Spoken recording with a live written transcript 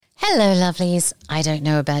Hello, lovelies. I don't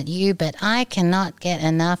know about you, but I cannot get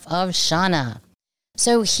enough of Shonagh.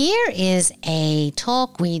 So here is a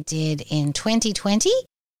talk we did in 2020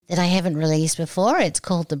 that I haven't released before. It's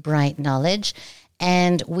called The Bright Knowledge,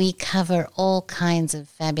 and we cover all kinds of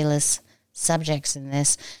fabulous subjects in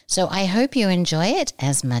this. So I hope you enjoy it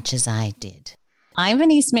as much as I did. I'm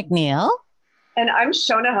Venice McNeil. And I'm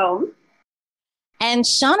Shonagh. And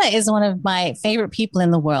Shonagh is one of my favorite people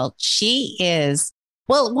in the world. She is,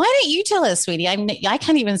 well, why don't you tell us, sweetie? I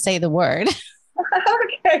can't even say the word.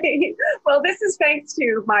 Okay. Well, this is thanks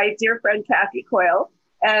to my dear friend, Kathy Coyle,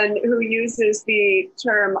 and who uses the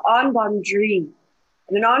term an bon drí.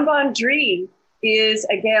 And an an bon drí is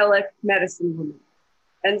a Gaelic medicine woman.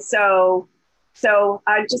 And so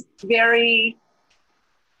I'm just very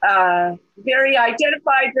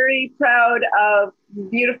identified, very proud of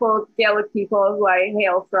beautiful Gaelic people who I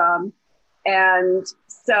hail from. And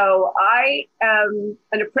so I am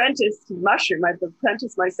an apprentice to mushroom. I've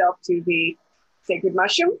apprenticed myself to the sacred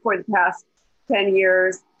mushroom for the past 10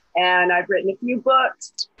 years. And I've written a few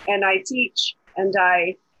books, and I teach, and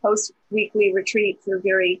I host weekly retreats. They're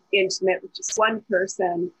very intimate with just one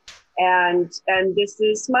person. And this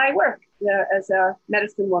is my work as a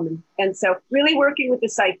medicine woman. And so really working with the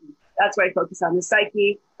psyche. That's what I focus on, the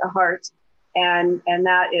psyche, the heart. And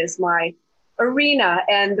that is my arena.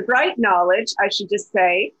 And the bright knowledge, I should just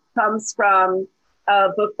say, comes from a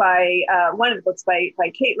book by, one of the books by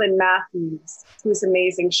Caitlin Matthews, who's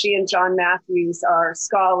amazing. She and John Matthews are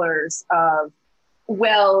scholars of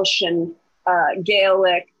Welsh and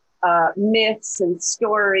Gaelic myths and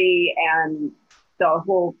story and the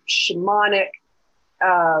whole shamanic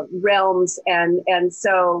realms. And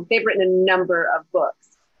so they've written a number of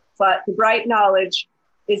books. But the bright knowledge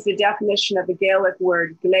is the definition of the Gaelic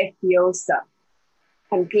word gleithiosa.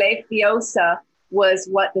 And gleithiosa was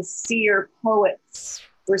what the seer poets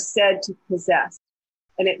were said to possess.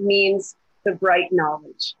 And it means the bright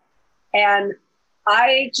knowledge. And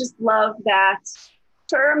I just love that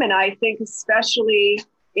term. And I think especially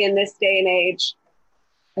in this day and age,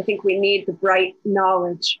 I think we need the bright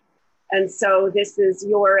knowledge. And so this is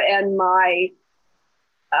your and my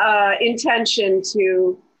intention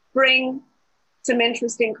to bring some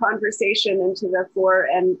interesting conversation into the fore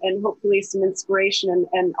and hopefully some inspiration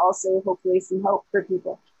and also hopefully some hope for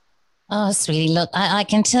people. Oh, sweetie, look, I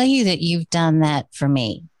can tell you that you've done that for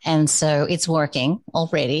me. And so it's working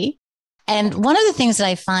already. And one of the things that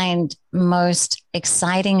I find most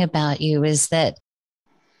exciting about you is that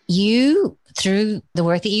you, through the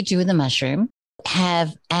work that you do with the mushroom,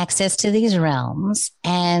 have access to these realms,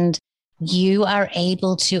 and you are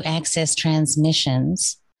able to access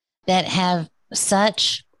transmissions that have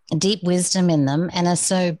such deep wisdom in them and are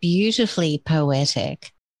so beautifully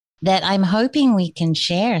poetic that I'm hoping we can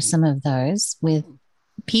share some of those with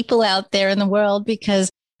people out there in the world, because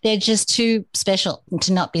they're just too special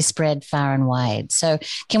to not be spread far and wide. So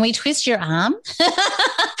can we twist your arm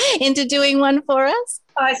into doing one for us?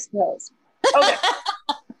 I suppose. Okay.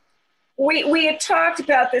 We had talked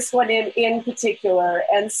about this one in particular.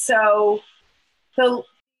 And so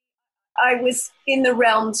I was in the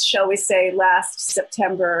realms, shall we say, last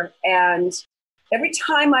September. And every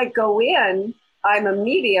time I go in, I'm a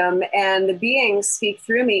medium and the beings speak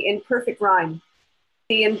through me in perfect rhyme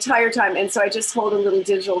the entire time. And so I just hold a little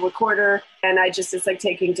digital recorder and it's like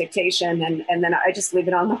taking dictation and then I just leave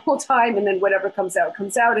it on the whole time. And then whatever comes out,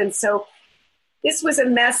 comes out. And so this was a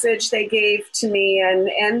message they gave to me,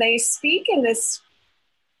 and they speak in this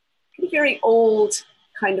very old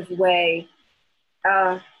kind of way.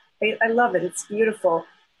 I love it. It's beautiful.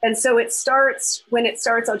 And so when it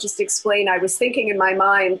starts, I'll just explain. I was thinking in my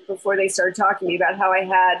mind before they started talking to me about how I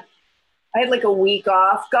had like a week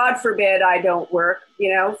off. God forbid I don't work,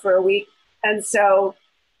 for a week. And so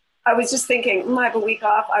I was just thinking, I have a week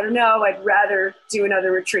off. I don't know. I'd rather do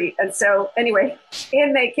another retreat. And so anyway,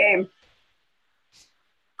 in they came.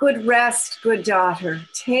 Good rest, good daughter.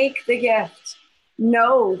 Take the gift.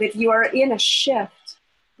 Know that you are in a shift.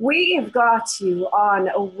 We have got you on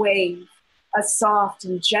a wave, a soft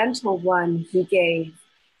and gentle one he gave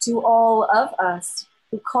to all of us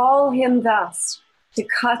who call him thus, to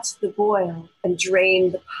cut the boil and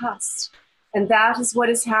drain the pus. And that is what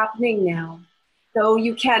is happening now, though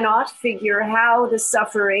you cannot figure how the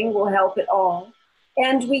suffering will help at all.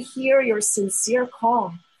 And we hear your sincere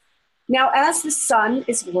call. Now, as the sun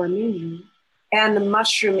is warming you and the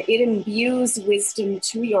mushroom, it imbues wisdom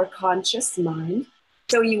to your conscious mind,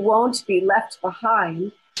 so you won't be left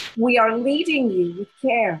behind. We are leading you with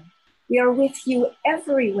care. We are with you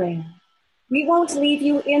everywhere. We won't leave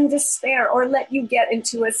you in despair or let you get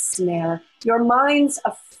into a snare. Your mind's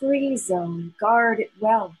a free zone, guard it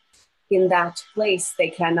well. In that place they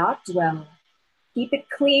cannot dwell. Keep it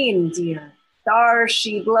clean, dear. There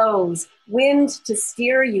she blows, wind to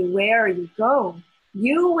steer you where you go.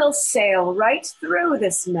 You will sail right through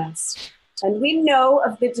this mess, and we know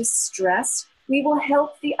of the distress. We will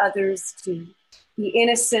help the others too. The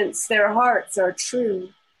innocents, their hearts are true.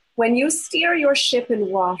 When you steer your ship in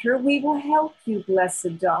water, we will help you,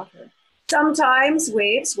 blessed daughter. Sometimes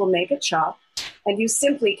waves will make a chop, and you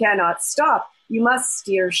simply cannot stop. You must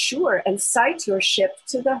steer sure and sight your ship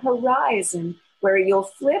to the horizon, where you'll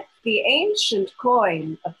flip the ancient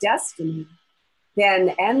coin of destiny.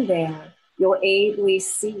 Then and there, you'll ably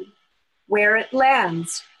see. Where it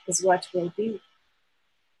lands is what will be.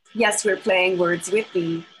 Yes, we're playing words with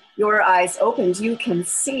thee. Your eyes opened, you can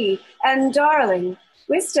see. And darling,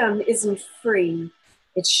 wisdom isn't free.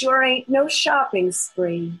 It sure ain't no shopping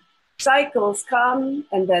spree. Cycles come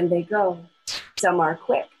and then they go. Some are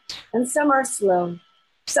quick and some are slow.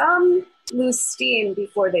 Some lose steam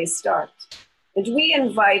before they start. And we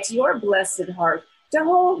invite your blessed heart to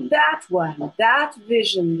hold that one, that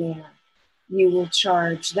vision there. You will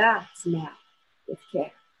charge that now with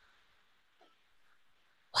care.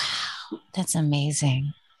 Wow, that's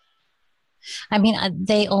amazing. I mean,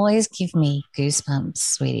 they always give me goosebumps,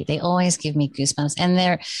 sweetie. They always give me goosebumps. And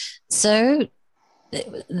they're so,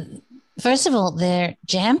 first of all, they're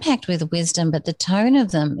jam packed with wisdom, but the tone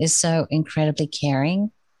of them is so incredibly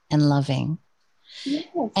caring and loving. Yes.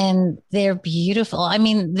 And they're beautiful. I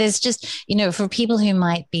mean, there's just, for people who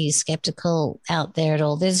might be skeptical out there at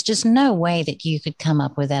all, there's just no way that you could come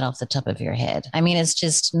up with that off the top of your head. I mean, it's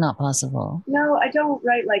just not possible. No, I don't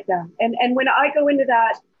write like that. And when I go into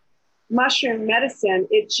that mushroom medicine,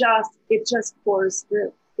 it just pours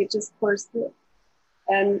through. It just pours through.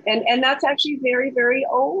 And that's actually very, very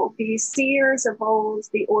old. The seers of old,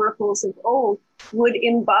 the oracles of old would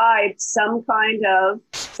imbibe some kind of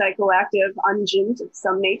psychoactive unguent of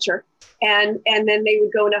some nature. And then they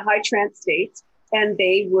would go into high trance states and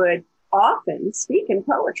they would often speak in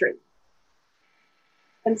poetry.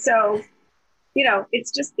 And so,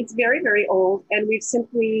 it's very, very old. And we've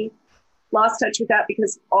simply lost touch with that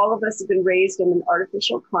because all of us have been raised in an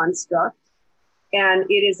artificial construct. And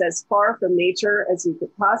it is as far from nature as you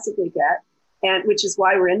could possibly get, and which is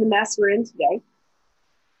why we're in the mess we're in today.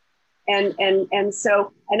 And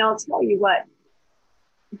so I'll tell you what,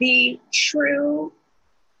 the true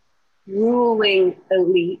ruling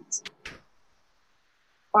elite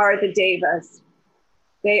are the devas.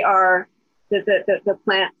 They are the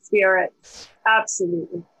plant spirits,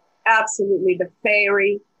 absolutely, the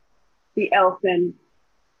fairy, the elfin.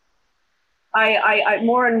 I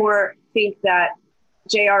more and more think that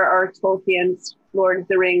J.R.R. Tolkien's Lord of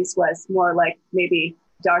the Rings was more like maybe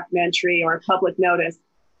documentary or public notice.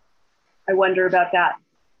 I wonder about that.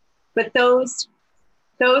 But those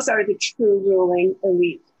are the true ruling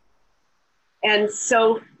elite. And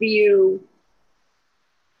so few,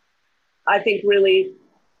 I think, really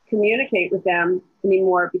communicate with them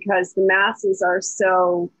anymore because the masses are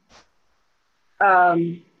so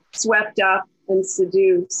swept up and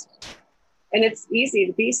seduced. And it's easy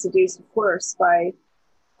to be seduced, of course, by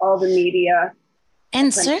all the media.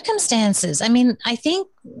 And circumstances. I mean, I think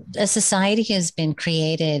a society has been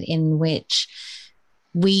created in which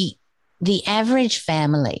the average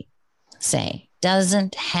family, say,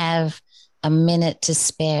 doesn't have a minute to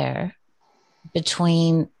spare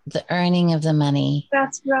between the earning of the money.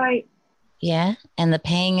 That's right. Yeah. And the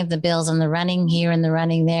paying of the bills and the running here and the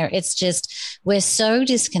running there. It's just, we're so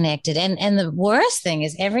disconnected. And the worst thing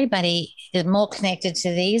is everybody is more connected to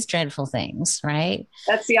these dreadful things, right?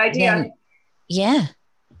 That's the idea. Yeah.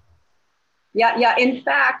 In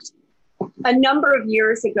fact, a number of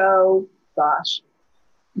years ago,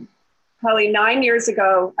 probably 9 years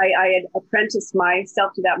ago, I had apprenticed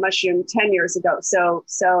myself to that mushroom 10 years ago.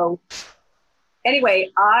 So anyway,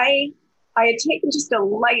 I had taken just a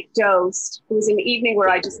light dose. It was an evening where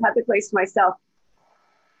I just had the place to myself.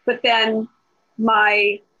 But then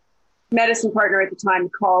my medicine partner at the time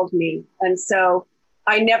called me. And so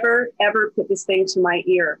I never, ever put this thing to my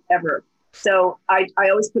ear, ever. So I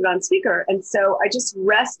always put it on speaker. And so I just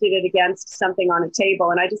rested it against something on a table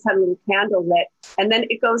and I just had a little candle lit. And then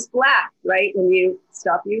it goes black, right, when you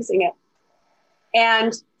stop using it.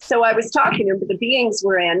 And so I was talking to him, but the beings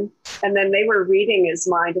were in, and then they were reading his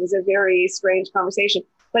mind. It was a very strange conversation.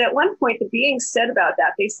 But at one point, the beings said about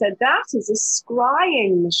that, they said, that is a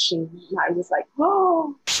scrying machine. And I was like,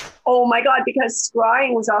 oh my God, because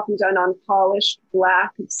scrying was often done on polished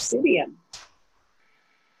black obsidian.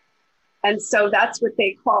 And so that's what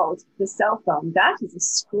they called the cell phone. That is a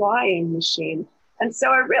scrying machine. And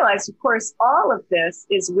so I realized, of course, all of this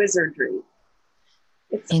is wizardry.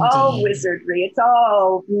 It's all Indeed. wizardry. It's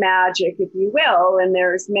all magic, if you will. And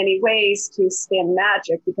there's many ways to spin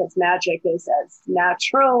magic, because magic is as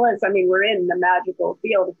natural as, I mean, we're in the magical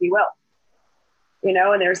field, if you will, you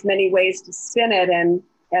know, and there's many ways to spin it.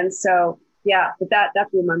 And so, yeah, but that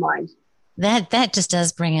blew my mind. That just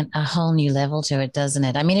does bring a whole new level to it, doesn't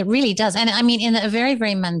it? I mean, it really does. And I mean, in a very,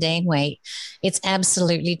 very mundane way, it's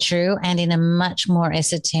absolutely true. And in a much more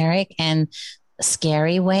esoteric and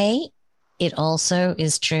scary way, it also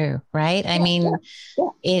is true, right? I Yeah, mean, yeah.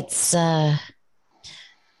 it's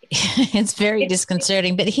it's very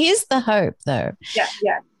disconcerting. But here's the hope, though. Yeah,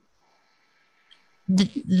 yeah.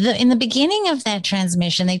 In the beginning of that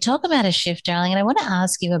transmission, they talk about a shift, darling, and I want to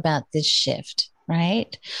ask you about this shift,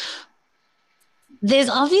 right? There's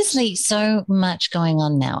obviously so much going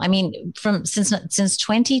on now. I mean, since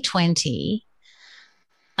 2020,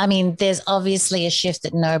 I mean, there's obviously a shift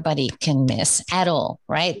that nobody can miss at all,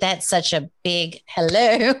 right? That's such a big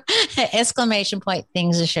hello exclamation point.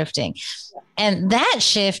 Things are shifting, and that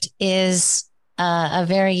shift is a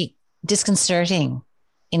very disconcerting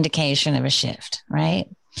indication of a shift, right?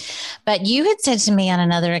 But you had said to me on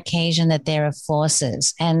another occasion that there are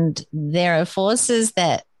forces, and there are forces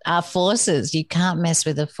that are forces. You can't mess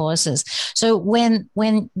with the forces. So when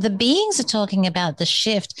the beings are talking about the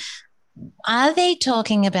shift, are they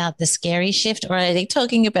talking about the scary shift, or are they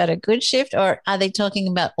talking about a good shift, or are they talking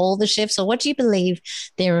about all the shifts, or what do you believe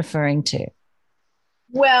they're referring to?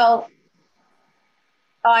 Well,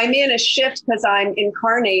 I'm in a shift because I'm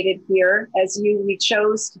incarnated here, as we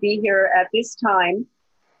chose to be here at this time,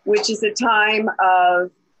 which is a time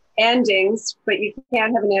of endings, but you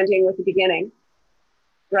can't have an ending with a beginning,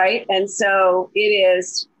 right? And so it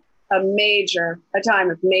is a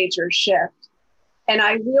time of major shift. And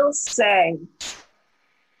I will say,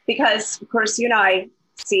 because of course you and I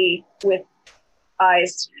see with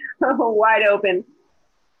eyes wide open,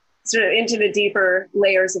 sort of into the deeper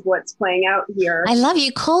layers of what's playing out here. I love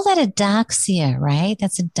you. Call that a dark seer, right?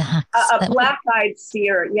 That's a dark. A black-eyed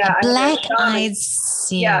seer. Yeah. A black-eyed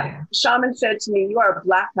seer. Yeah. Shaman said to me, "You are a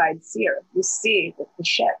black-eyed seer. You see the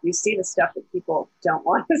shit. You see the stuff that people don't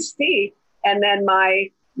want to see." And then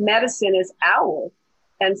my medicine is owl.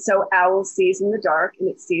 And so owl sees in the dark, and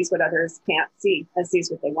it sees what others can't see and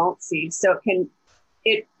sees what they won't see. So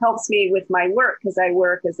it helps me with my work, because I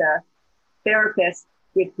work as a therapist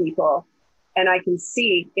with people, and I can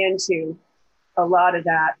see into a lot of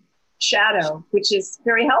that shadow, which is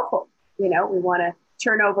very helpful. You know, we want to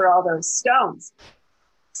turn over all those stones.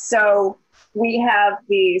 So we have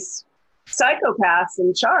these psychopaths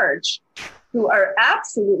in charge who are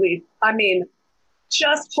absolutely, I mean,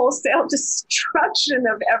 just wholesale destruction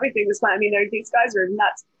of everything. I mean, these guys are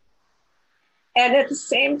nuts. And at the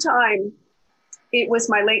same time, it was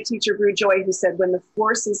my late teacher, Brew Joy, who said, when the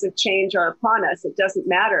forces of change are upon us, it doesn't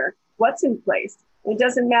matter what's in place. It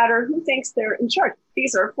doesn't matter who thinks they're in charge.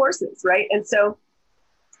 These are forces, right? And so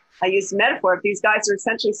I use a metaphor. These guys are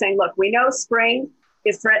essentially saying, look, we know spring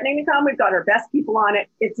is threatening to come. We've got our best people on it.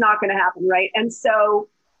 It's not going to happen, right? And so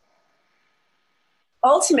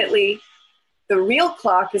ultimately, the real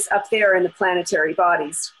clock is up there in the planetary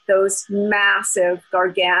bodies, those massive,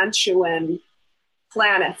 gargantuan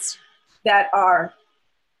planets that are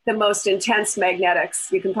the most intense magnetics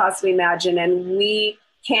you can possibly imagine. And we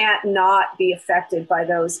can't not be affected by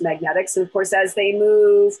those magnetics. And of course, as they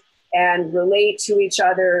move and relate to each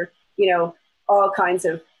other, you know, all kinds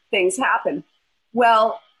of things happen.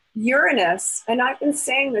 Well, Uranus, and I've been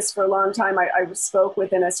saying this for a long time. I spoke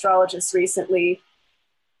with an astrologist recently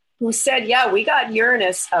who said, yeah, we got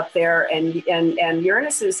Uranus up there, and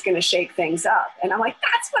Uranus is going to shake things up. And I'm like,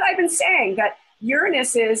 that's what I've been saying, that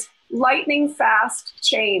Uranus is lightning fast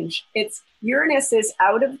change. Uranus is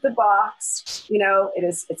out of the box. You know,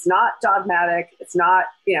 it's not dogmatic. It's not,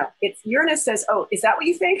 you know, Uranus says, oh, is that what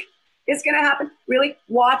you think is going to happen? Really?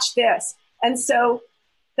 Watch this. And so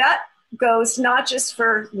that goes not just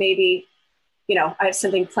for maybe, you know, I have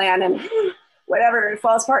something planned and whatever, it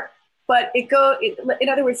falls apart. But in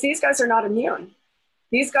other words, these guys are not immune.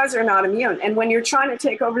 These guys are not immune. And when you're trying to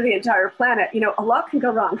take over the entire planet, you know, a lot can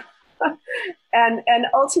go wrong. and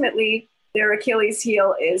ultimately, their Achilles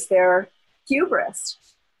heel is their hubris.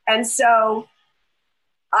 And so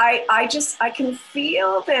I can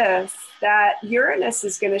feel this, that Uranus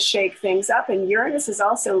is going to shake things up. And Uranus is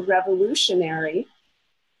also revolutionary.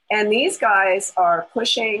 And these guys are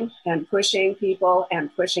pushing and pushing people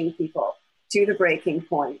and pushing people to the breaking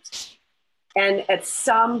point. And at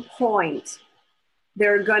some point,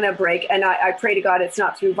 they're going to break. And I pray to God it's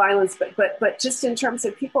not through violence, but just in terms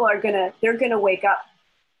of people they're going to wake up.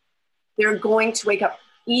 they're going to wake up.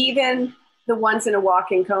 Even the ones in a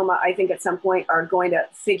walking coma, I think at some point are going to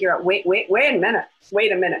figure out, wait a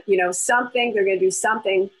minute, you know, something, they're going to do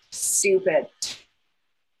something stupid.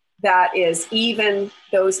 That is, even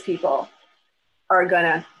those people are going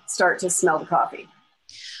to start to smell the coffee.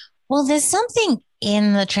 Well, there's something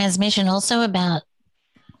in the transmission also about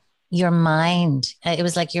your mind. It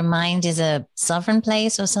was like your mind is a sovereign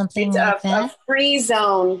place or something It's like that. A free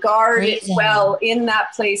zone. Guard Free it zone. well. In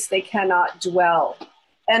that place they cannot dwell.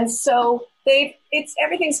 And so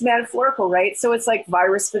everything's metaphorical, right? So it's like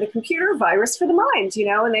virus for the computer, virus for the mind, you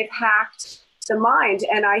know, and they've hacked the mind.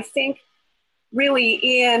 And I think really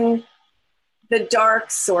in the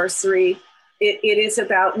dark sorcery, it is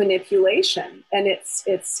about manipulation, and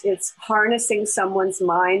it's harnessing someone's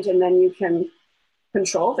mind, and then you can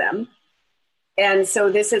control them. And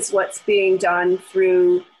so this is what's being done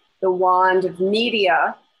through the wand of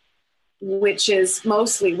media, which is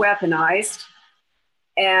mostly weaponized.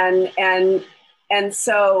 And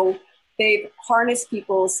so they've harnessed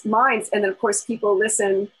people's minds. And then, of course, people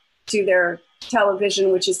listen to their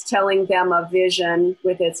television, which is telling them a vision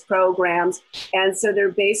with its programs. And so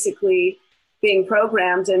they're basically being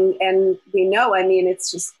programmed. And we know, I mean,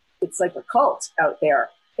 it's like a cult out there.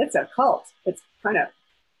 It's a cult.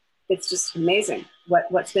 It's just amazing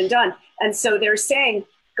what's been done. And so they're saying,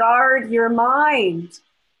 guard your mind,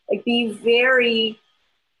 like be very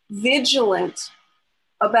vigilant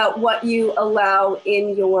about what you allow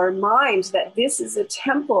in your mind, that this is a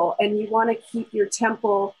temple and you want to keep your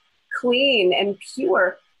temple clean and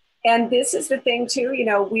pure. And this is the thing too, you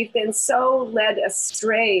know, we've been so led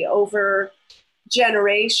astray over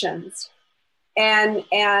generations, and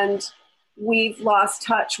we've lost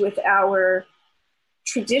touch with our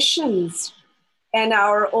traditions and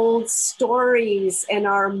our old stories and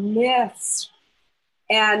our myths.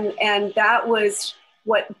 And that was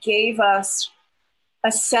what gave us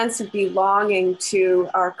a sense of belonging to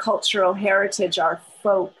our cultural heritage, our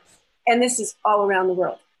folk. And this is all around the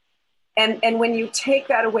world. And when you take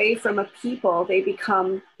that away from a people, they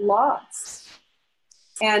become lost.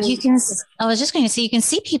 And I was just going to say, you can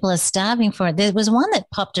see people are starving for it. There was one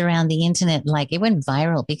that popped around the internet, like it went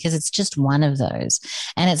viral because it's just one of those.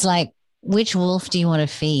 And it's like, which wolf do you want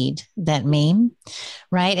to feed? That meme,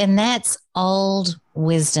 right? And that's old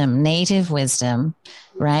wisdom, native wisdom,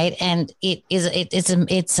 right? And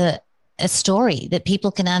it's a story that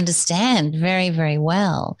people can understand very, very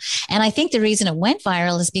well. And I think the reason it went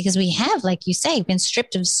viral is because we have, like you say, been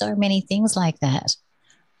stripped of so many things like that.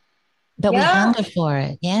 But we hunger for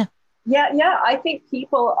it. Yeah. Yeah. I think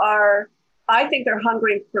they're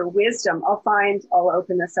hungry for wisdom. I'll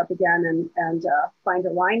open this up again and find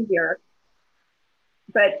a line here.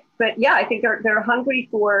 But yeah, I think they're hungry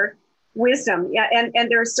for wisdom. Yeah.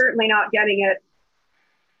 And they're certainly not getting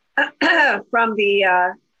it from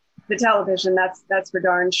the television. That's for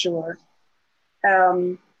darn sure.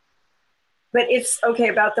 But it's okay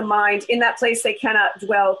about the mind. In that place they cannot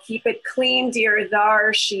dwell. Keep it clean, dear.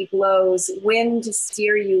 Thar she blows. Wind to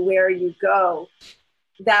steer you where you go.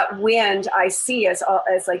 That wind I see as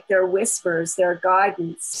like their whispers, their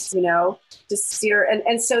guidance, you know, to steer.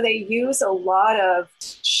 And so they use a lot of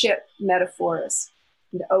ship metaphors,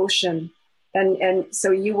 the ocean. And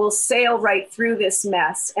so you will sail right through this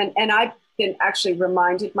mess. And I've been actually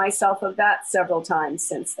reminded myself of that several times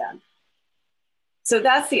since then. So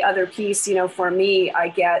that's the other piece, you know, for me. I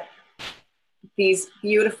get these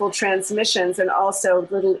beautiful transmissions and also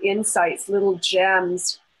little insights, little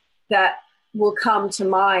gems that will come to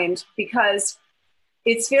mind, because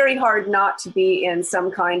it's very hard not to be in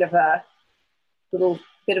some kind of a little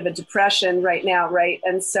bit of a depression right now, right?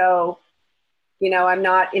 And so, you know, I'm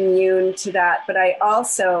not immune to that, but I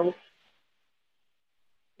also,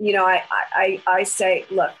 you know, I say,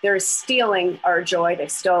 look, they're stealing our joy.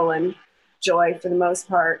 They've stolen joy for the most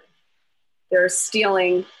part. They're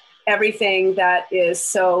stealing everything that is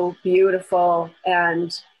so beautiful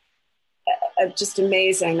and just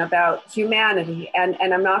amazing about humanity. And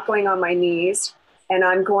I'm not going on my knees, and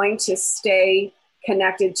I'm going to stay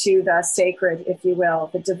connected to the sacred, if you will,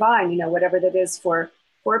 the divine, you know, whatever that is for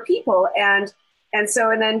people. And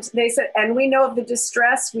then they said, and we know of the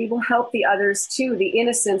distress, we will help the others too. The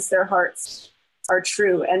innocence, their hearts are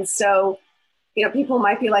true. And so, you know, people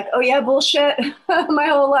might be like, oh yeah, bullshit. My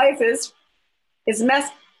whole life is mess.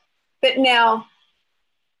 But now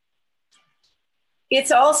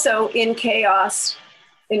it's also in chaos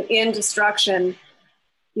and in destruction,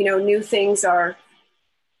 you know, new things are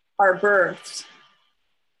birthed.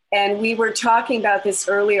 And we were talking about this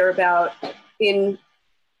earlier about in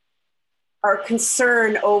our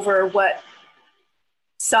concern over what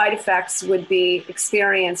side effects would be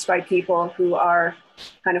experienced by people who are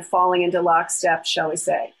kind of falling into lockstep, shall we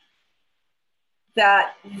say.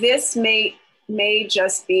 That this may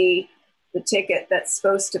just be the ticket that's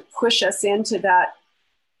supposed to push us into that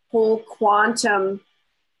whole quantum,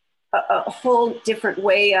 a whole different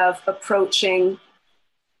way of approaching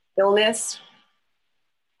illness,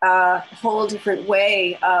 a whole different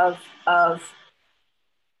way of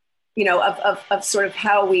sort of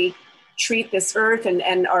how we treat this earth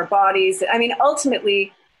and our bodies. I mean,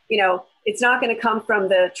 ultimately, it's not going to come from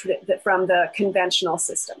the conventional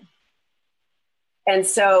system. And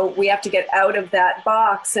so we have to get out of that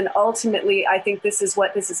box. And ultimately, I think this is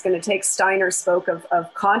what this is going to take. Steiner spoke of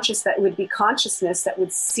that would be consciousness that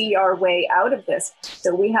would see our way out of this.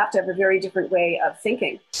 So we have to have a very different way of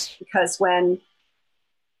thinking, because when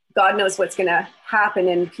God knows what's going to happen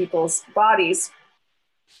in people's bodies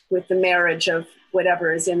with the marriage of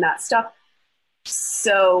whatever is in that stuff.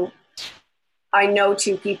 So I know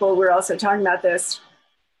two people, we're also talking about this,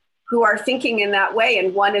 who are thinking in that way.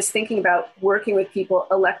 And one is thinking about working with people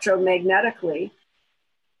electromagnetically.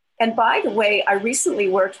 And by the way, I recently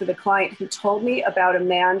worked with a client who told me about a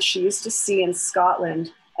man she used to see in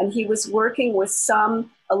Scotland. And he was working with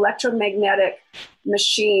some electromagnetic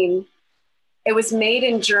machine. It was made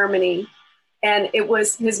in Germany. And it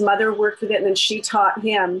was, his mother worked with it and then she taught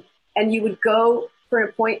him. And you would go for an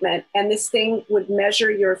appointment and this thing would measure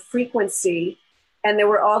your frequency. And there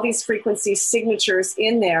were all these frequency signatures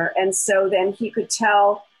in there. And so then he could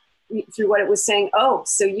tell through what it was saying, oh,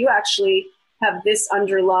 so you actually have this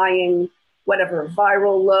underlying, whatever,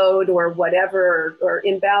 viral load or whatever, or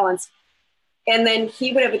imbalance. And then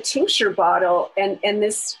he would have a tincture bottle and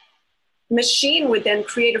this machine would then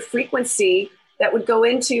create a frequency that would go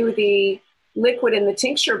into the liquid in the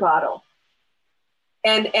tincture bottle.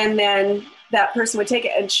 And then that person would take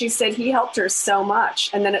it. And she said he helped her so much.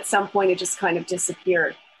 And then at some point it just kind of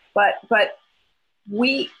disappeared. But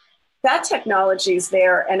that technology is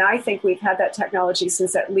there. And I think we've had that technology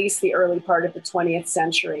since at least the early part of the 20th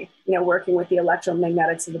century, working with the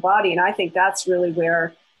electromagnetics of the body. And I think that's really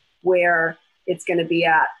where it's going to be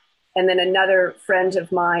at. And then another friend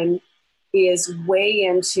of mine is way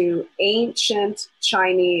into ancient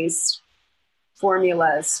Chinese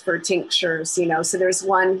formulas for tinctures, so there's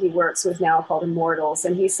one he works with now called Immortals.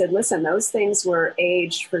 And he said, listen, those things were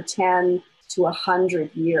aged for 10 to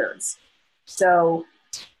 100 years. So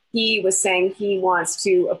he was saying he wants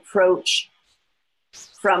to approach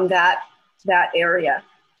from that area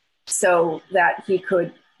so that he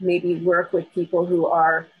could maybe work with people who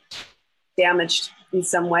are damaged in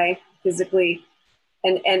some way physically.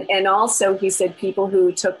 And also he said people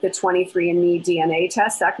who took the 23andMe DNA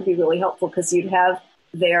test, that could be really helpful because you'd have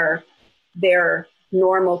their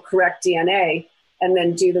normal correct DNA and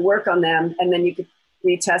then do the work on them. And then you could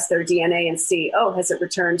retest their DNA and see, oh, has it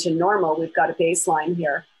returned to normal? We've got a baseline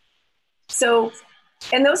here. So,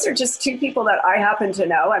 and those are just two people that I happen to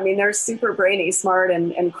know. I mean, they're super brainy, smart,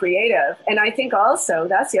 and creative. And I think also,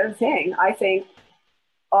 that's the other thing, I think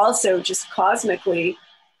also just cosmically,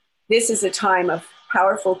 this is a time of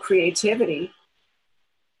powerful creativity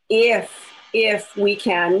if we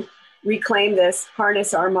can reclaim this,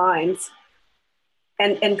 harness our minds,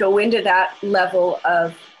 and go into that level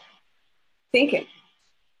of thinking.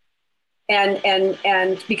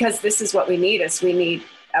 And because this is what we need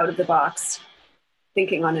out of the box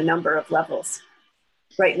thinking on a number of levels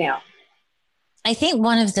right now. I think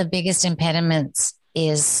one of the biggest impediments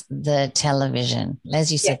is the television,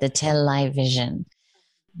 as you said, the television.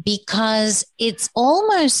 Because it's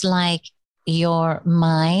almost like your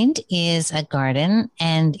mind is a garden.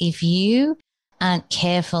 And if you aren't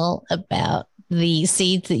careful about the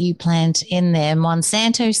seeds that you plant in there,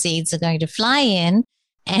 Monsanto seeds are going to fly in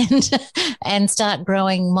and start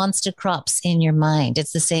growing monster crops in your mind.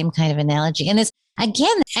 It's the same kind of analogy. And it's,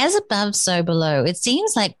 again, as above, so below. It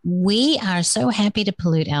seems like we are so happy to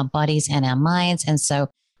pollute our bodies and our minds. And so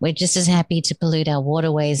we're just as happy to pollute our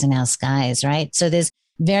waterways and our skies, right? So there's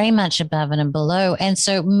very much above and below. And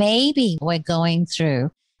so maybe we're going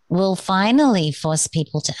through will finally force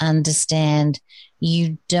people to understand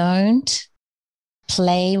you don't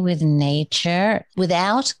play with nature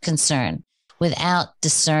without concern, without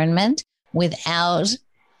discernment, without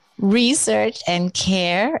research and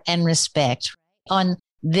care and respect on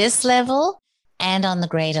this level and on the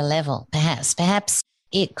greater level. Perhaps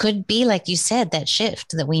it could be, like you said, that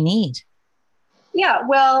shift that we need. Yeah,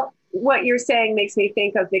 well, what you're saying makes me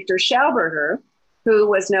think of Victor Schauberger, who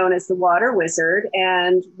was known as the water wizard.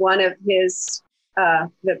 And one of his,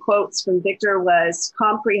 the quotes from Victor was,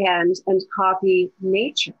 comprehend and copy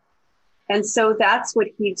nature. And so that's what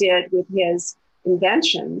he did with his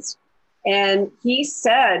inventions. And he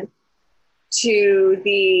said to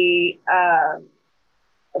the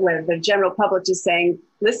general public, just saying,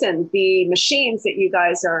 listen, the machines that you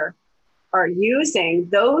guys are using,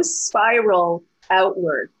 those spiral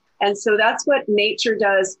outward. And so that's what nature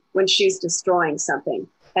does when she's destroying something.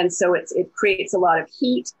 And so it creates a lot of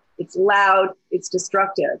heat, it's loud, it's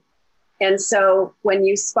destructive. And so when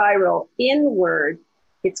you spiral inward,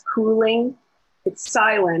 it's cooling, it's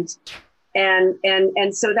silent.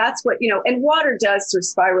 And so that's what, and water does sort of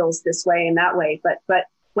spirals this way and that way. But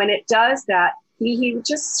when it does that, he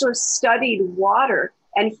just sort of studied water,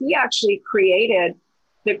 and he actually created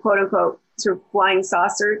the quote unquote sort of flying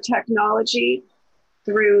saucer technology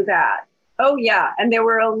through that. Oh yeah. And there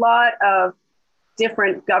were a lot of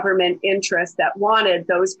different government interests that wanted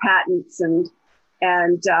those patents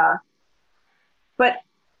but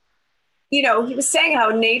he was saying how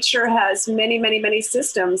nature has many, many, many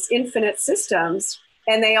systems, infinite systems,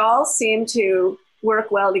 and they all seem to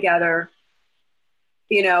work well together.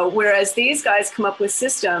 Whereas these guys come up with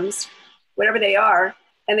systems, whatever they are,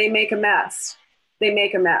 and they make a mess.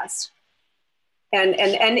 And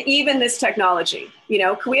even this technology,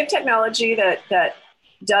 can we have technology that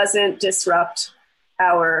doesn't disrupt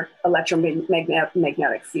our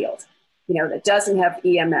electromagnetic field, that doesn't have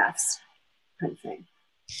EMFs kind of thing?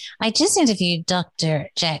 I just interviewed Dr.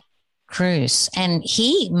 Jack Kruse, and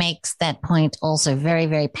he makes that point also very,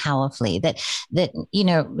 very powerfully that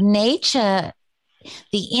nature,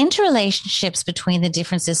 the interrelationships between the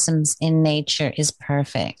different systems in nature is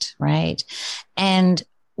perfect, right? And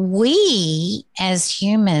we as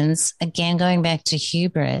humans, again, going back to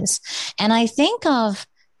hubris, and I think of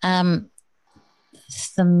the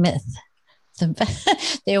myth.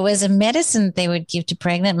 There was a medicine they would give to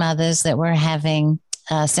pregnant mothers that were having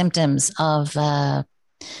symptoms of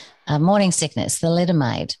morning sickness,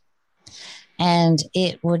 thalidomide, and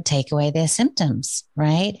it would take away their symptoms,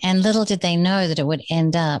 right? And little did they know that it would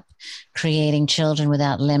end up creating children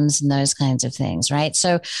without limbs and those kinds of things, right?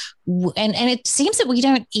 So, and it seems that we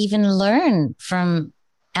don't even learn from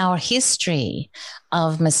our history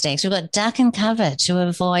of mistakes. We've got duck and cover to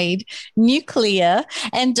avoid nuclear,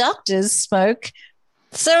 and doctors smoke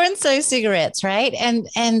so-and-so cigarettes, right? And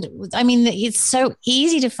I mean, it's so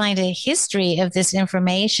easy to find a history of this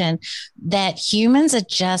information that humans are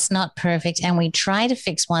just not perfect, and we try to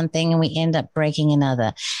fix one thing and we end up breaking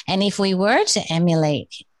another. And if we were to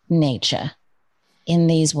emulate nature in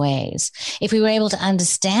these ways, if we were able to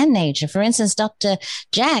understand nature, for instance, Dr.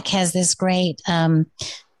 Jack has this great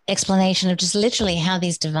explanation of just literally how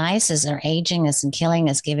these devices are aging us and killing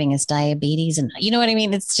us, giving us diabetes. And you know what I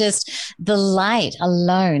mean? It's just the light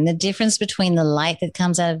alone, the difference between the light that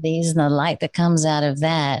comes out of these and the light that comes out of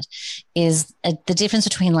that is the difference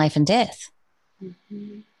between life and death.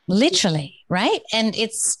 Mm-hmm. Literally, right? And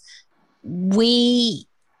we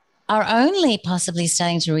are only possibly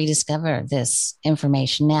starting to rediscover this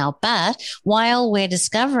information now. But while we're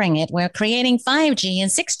discovering it, we're creating 5G and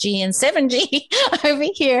 6G and 7G over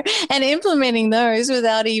here and implementing those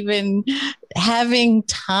without even having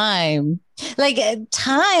time. Like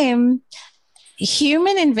time,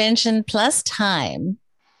 human invention plus time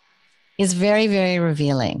is very, very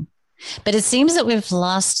revealing. But it seems that we've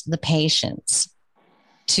lost the patience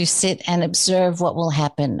to sit and observe what will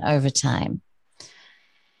happen over time.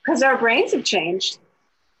 Because our brains have changed.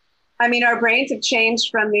 I mean, our brains have changed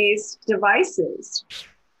from these devices.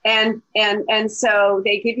 And so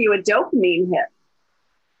they give you a dopamine hit.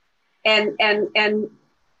 And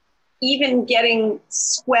even getting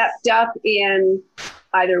swept up in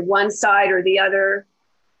either one side or the other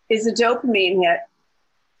is a dopamine hit.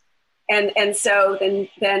 And so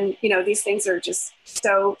then these things are just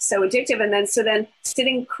so addictive. And then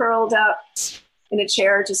sitting curled up in a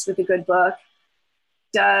chair just with a good book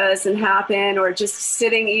doesn't happen, or just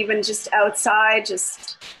sitting even just outside,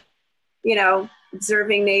 just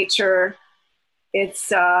observing nature. It's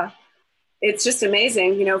just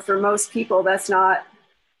amazing. For most people, that's not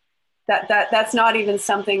even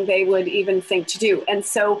something they would even think to do. And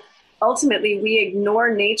so ultimately we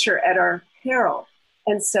ignore nature at our peril.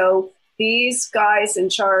 And so these guys in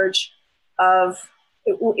charge of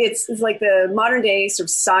it's like the modern day sort of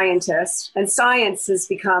scientist, and science has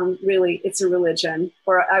become it's a religion,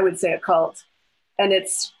 or I would say a cult. And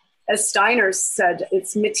it's, as Steiner said,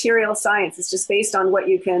 it's material science. It's just based on what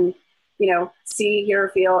you can, see, hear,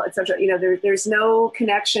 feel, etc. There's no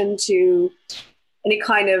connection to any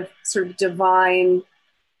kind of sort of divine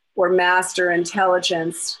or master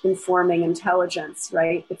intelligence, informing intelligence,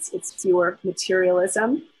 right? It's pure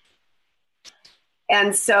materialism.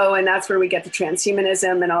 And that's where we get the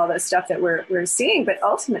transhumanism and all the stuff that we're seeing. But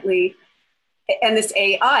ultimately, And this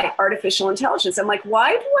AI, artificial intelligence. I'm like,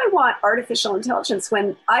 why do I want artificial intelligence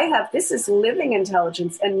when this is living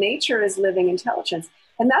intelligence and nature is living intelligence?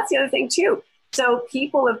 And that's the other thing too. So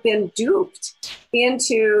people have been duped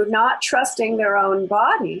into not trusting their own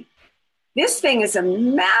body. This thing is a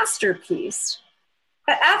masterpiece,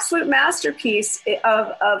 an absolute masterpiece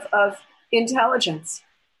of intelligence.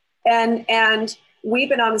 And we've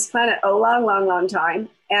been on this planet a long, long, long time,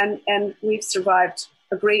 and we've survived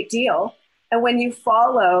a great deal. And when you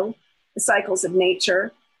follow the cycles of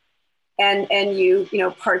nature and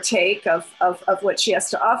you partake of what she has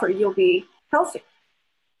to offer, you'll be healthy.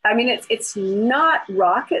 I mean, it's not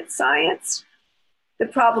rocket science. The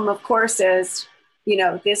problem, of course, is,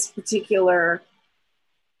 this particular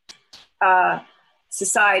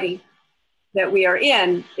society that we are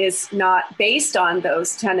in is not based on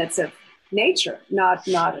those tenets of nature, not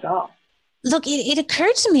at all. Look, it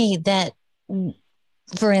occurred to me that,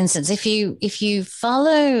 for instance, if you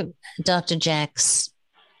follow Dr. Jack's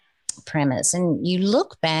premise and you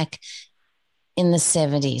look back in the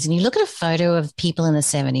 70s and you look at a photo of people in the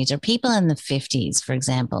 70s or people in the 50s, for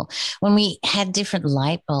example, when we had different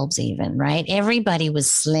light bulbs even, right? Everybody was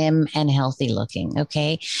slim and healthy looking,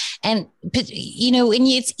 okay? And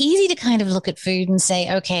it's easy to kind of look at food and say,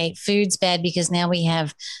 okay, food's bad because now we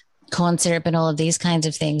have corn syrup and all of these kinds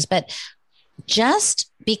of things. But just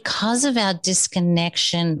because of our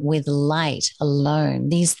disconnection with light alone,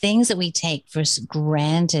 these things that we take for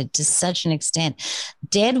granted to such an extent,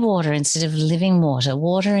 dead water instead of living water,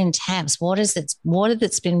 water in taps, water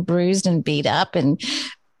that's been bruised and beat up and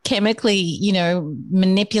chemically,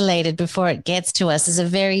 manipulated before it gets to us, is a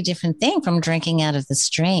very different thing from drinking out of the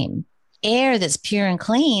stream. Air that's pure and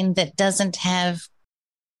clean, that doesn't have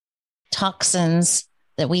toxins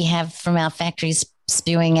that we have from our factories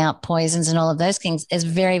spewing out poisons and all of those things, is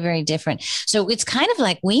very, very different. So it's kind of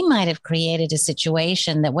like we might have created a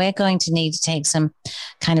situation that we're going to need to take some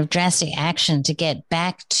kind of drastic action to get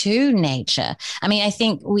back to nature. I mean, I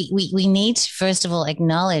think we need to, first of all,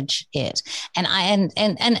 acknowledge it. And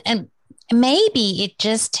maybe it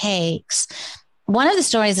just takes one of the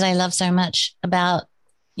stories that I love so much about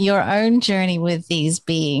your own journey with these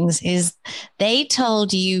beings is they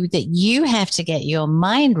told you that you have to get your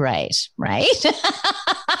mind right, right?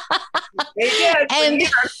 They did. And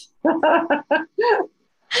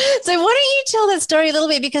so why don't you tell that story a little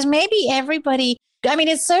bit? Because maybe everybody, I mean,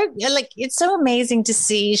 it's so amazing to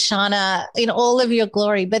see Shonagh in all of your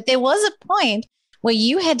glory, but there was a point where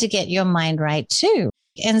you had to get your mind right too.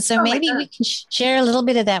 And so maybe we can share a little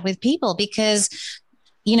bit of that with people, because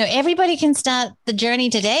everybody can start the journey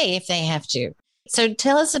today if they have to. So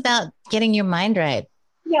tell us about getting your mind right.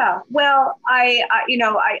 Yeah, well, I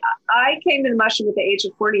came to the mushroom at the age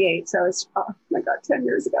of 48. So it's, 10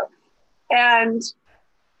 years ago. And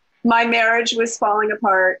my marriage was falling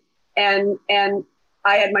apart. And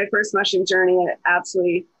I had my first mushroom journey and it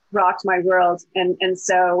absolutely rocked my world. And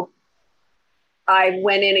so I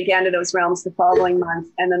went in again to those realms the following month,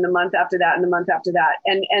 and then the month after that, and the month after that.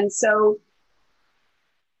 And so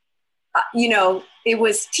it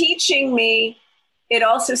was teaching me. It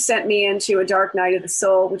also sent me into a dark night of the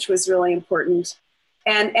soul, which was really important.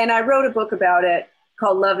 And I wrote a book about it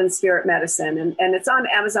called Love and Spirit Medicine. And it's on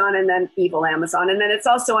Amazon, and then Evil Amazon. And then it's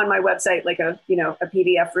also on my website, like a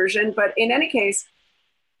PDF version. But in any case,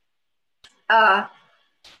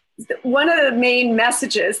 one of the main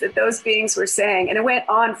messages that those beings were saying, and it went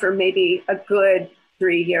on for maybe a good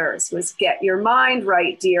 3 years, was get your mind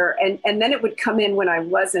right, dear. And then it would come in when I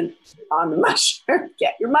wasn't on the mushroom,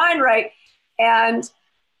 get your mind right. And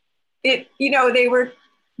they were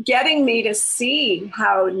getting me to see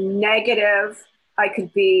how negative I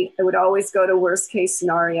could be. I would always go to worst case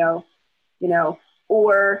scenario,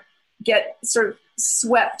 or get sort of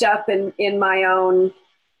swept up in my own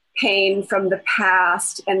pain from the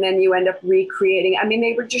past. And then you end up recreating. I mean,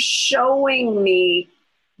 they were just showing me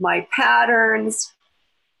my patterns,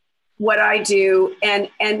 what I do. And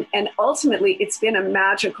ultimately it's been a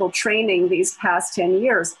magical training these past 10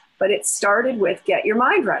 years, but it started with get your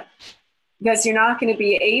mind right, because you're not going to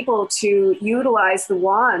be able to utilize the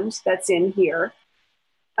wand that's in here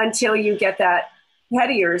until you get that head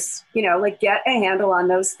of yours, get a handle on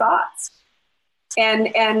those thoughts.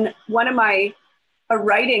 And one of a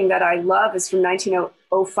writing that I love is from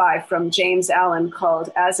 1905 from James Allen called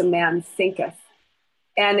As a Man Thinketh.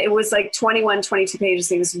 And it was like 21, 22 pages.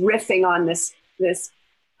 He was riffing on this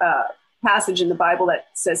passage in the Bible that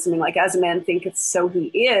says something like, as a man thinketh, so he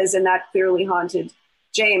is. And that clearly haunted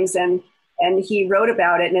James. And he wrote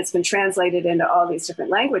about it, and it's been translated into all these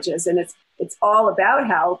different languages. And it's all about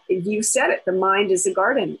how, you said it, the mind is a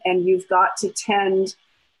garden, and you've got to tend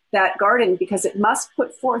that garden because it must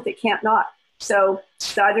put forth, it can't not. So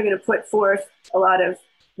it's either going to put forth a lot of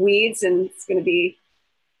weeds and it's going to be,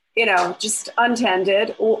 just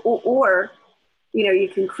untended, or you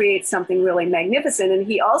can create something really magnificent. And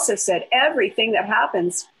he also said everything that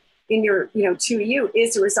happens in your, to you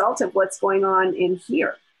is a result of what's going on in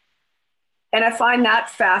here. And I find that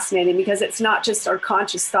fascinating because it's not just our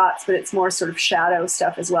conscious thoughts, but it's more sort of shadow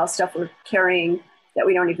stuff as well, stuff we're carrying that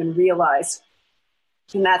we don't even realize.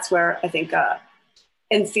 And that's where I think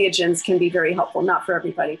entheogens can be very helpful, not for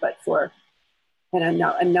everybody, but for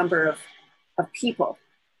a number of people.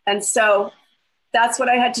 And so that's what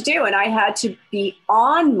I had to do. And I had to be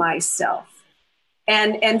on myself.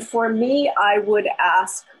 And for me, I would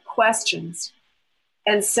ask questions.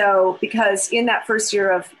 And so, because in that first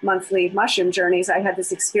year of monthly mushroom journeys, I had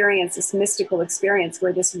this experience, this mystical experience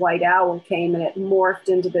where this white owl came and it morphed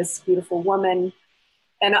into this beautiful woman.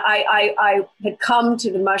 And I had come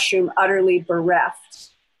to the mushroom utterly bereft.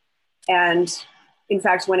 And in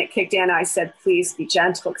fact, when it kicked in, I said, please be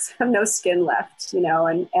gentle because I have no skin left,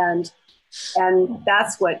 and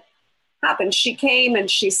that's what happened. She came and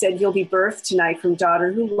she said, you'll be birthed tonight from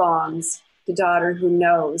daughter who longs to daughter who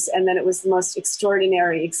knows. And then it was the most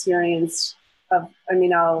extraordinary experience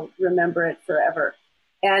I'll remember it forever.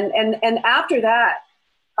 And after that,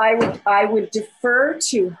 I would defer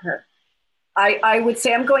to her. I would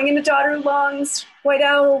say, I'm going into daughter who longs, white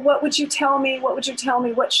owl, what would you tell me? What would you tell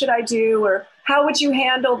me? What should I do? Or how would you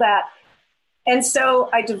handle that? And so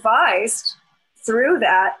I devised through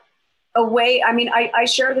that a way. I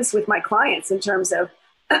share this with my clients in terms of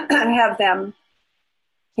have them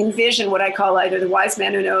envision what I call either the wise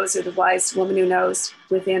man who knows or the wise woman who knows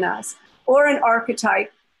within us, or an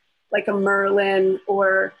archetype like a Merlin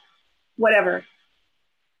or whatever.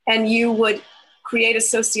 And you would create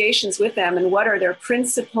associations with them, and what are their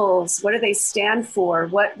principles? What do they stand for?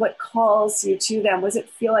 What calls you to them? What does it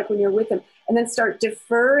feel like when you're with them? And then start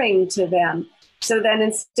deferring to them. So then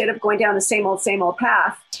instead of going down the same old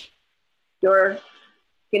path, you're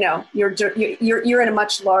in a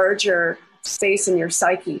much larger space in your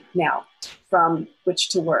psyche now from which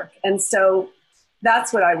to work. And so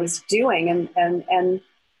that's what I was doing. And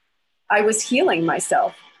I was healing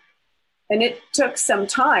myself. And it took some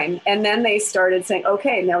time. And then they started saying,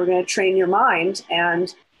 okay, now we're going to train your mind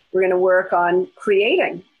and we're going to work on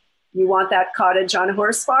creating. You want that cottage on a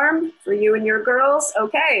horse farm for you and your girls?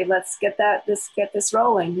 Okay, let's get this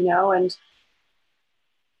rolling,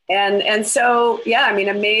 And so, yeah,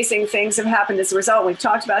 amazing things have happened as a result. We've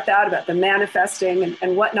talked about that, about the manifesting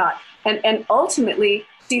and whatnot. And ultimately,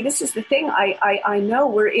 see, this is the thing. I know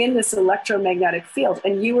we're in this electromagnetic field.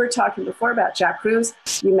 And you were talking before about Jack Cruz.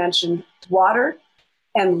 You mentioned water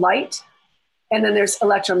and light. And then there's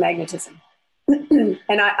electromagnetism. And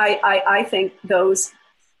I think those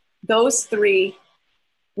three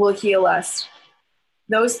will heal us.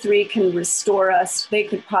 Those three can restore us. They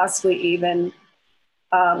could possibly even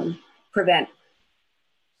prevent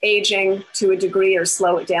aging to a degree or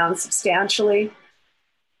slow it down substantially.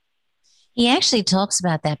 He actually talks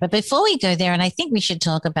about that. But before we go there, and I think we should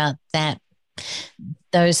talk about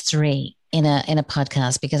those three in a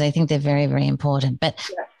podcast, because I think they're very, very important. But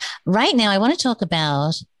right now I want to talk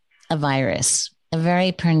about a virus, a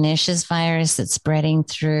very pernicious virus that's spreading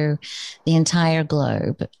through the entire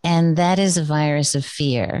globe. And that is a virus of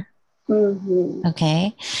fear. Mm-hmm.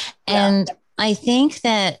 Okay. And I think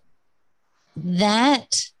that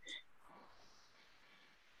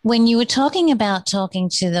when you were talking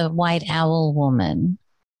to the white owl woman,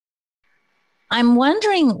 I'm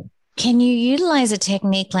wondering, can you utilize a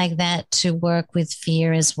technique like that to work with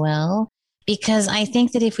fear as well? Because I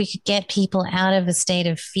think that if we could get people out of a state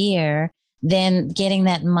of fear, then getting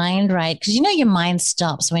that mind right, because your mind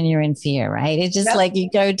stops when you're in fear, right? It's just like you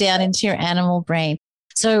go down into your animal brain.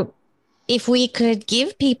 So if we could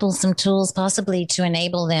give people some tools possibly to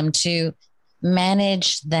enable them to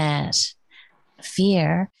manage that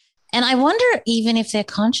fear. And I wonder even if they're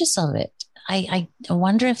conscious of it. I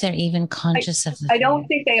wonder if they're even conscious of the fear. I don't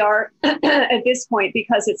think they are at this point,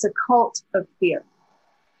 because it's a cult of fear.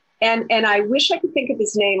 And I wish I could think of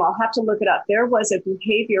his name. I'll have to look it up. There was a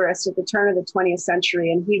behaviorist at the turn of the 20th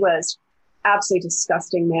century, and he was absolutely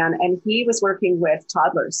disgusting, man. And he was working with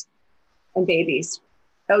toddlers and babies.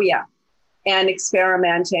 Oh, yeah. And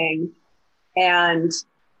experimenting. And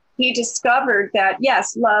he discovered that,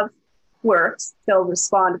 yes, love works. They'll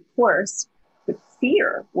respond, of course, but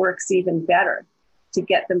fear works even better to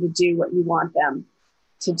get them to do what you want them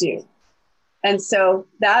to do. And so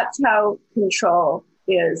that's how control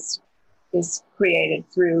is created,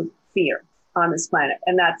 through fear. on this planet.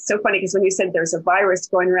 And that's so funny because when you said there's a virus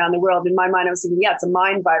going around the world, in my mind, I was thinking, yeah, it's a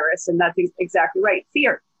mind virus. And that's exactly right.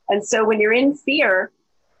 Fear. And so when you're in fear,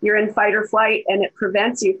 you're in fight or flight, and it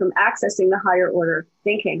prevents you from accessing the higher order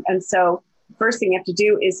thinking. And so the first thing you have to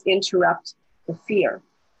do is interrupt the fear.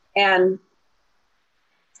 And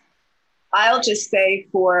I'll just say,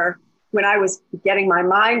 for when I was getting my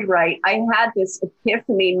mind right, I had this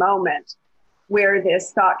epiphany moment where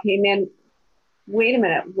this thought came in, wait a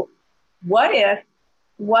minute, what if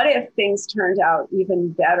things turned out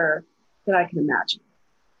even better than I can imagine?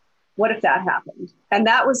 What if that happened? And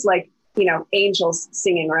that was like, angels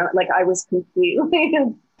singing around. Like I was completely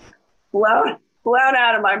blown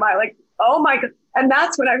out of my mind. Like, oh my God. And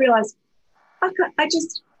that's when I realized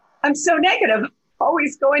I'm so negative,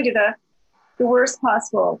 always going to the worst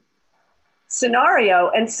possible scenario.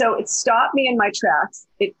 And so it stopped me in my tracks.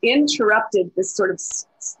 It interrupted this sort of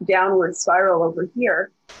downward spiral over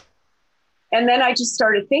here. And then I just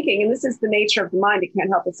started thinking, and this is the nature of the mind, it can't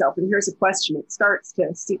help itself. And here's a question. It starts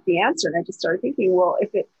to seek the answer. And I just started thinking, well,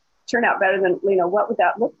 if it turned out better than, what would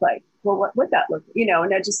that look like? Well, what would that look like?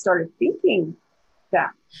 And I just started thinking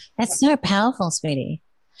that. That's so powerful, sweetie.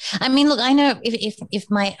 I mean, look, I know if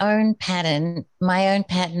my own pattern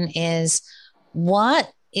is,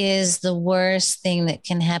 what is the worst thing that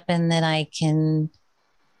can happen that I can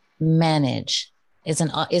manage? Is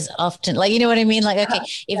often like, you know what I mean? Like, okay,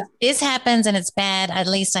 if this happens and it's bad, at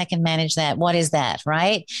least I can manage that. What is that?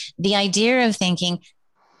 Right? The idea of thinking,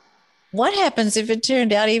 what happens if it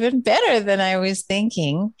turned out even better than I was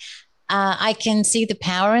thinking? I can see the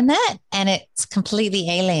power in that, and it's completely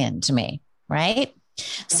alien to me. Right?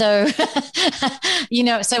 So,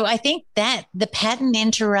 so I think that the pattern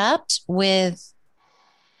interrupt with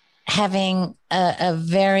having a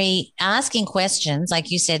very asking questions,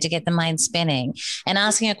 like you said, to get the mind spinning, and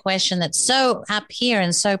asking a question that's so up here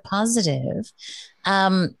and so positive.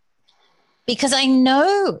 Because I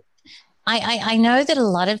know that a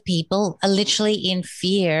lot of people are literally in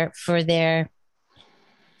fear for their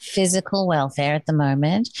physical welfare at the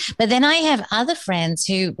moment. But then I have other friends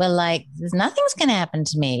who were like, nothing's going to happen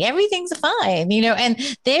to me. Everything's fine,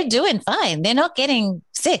 and they're doing fine. They're not getting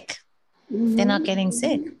sick. Mm-hmm. They're not getting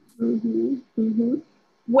sick. Mm-hmm. Mm-hmm.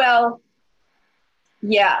 Well,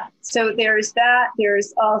 yeah. So there's that.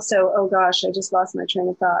 There's also, oh gosh, I just lost my train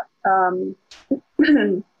of thought.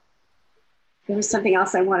 There was something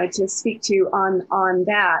else I wanted to speak to on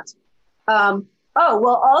that.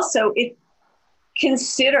 Also,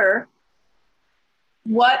 consider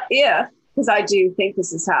what if, because I do think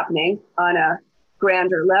this is happening on a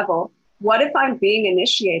grander level, what if I'm being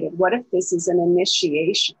initiated? What if this is an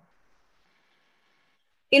initiation?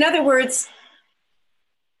 In other words,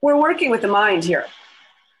 we're working with the mind here.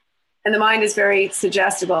 And the mind is very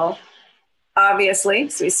suggestible, obviously.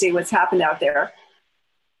 So we see what's happened out there.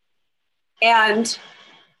 And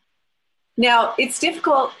now it's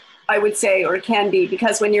difficult, I would say, or it can be,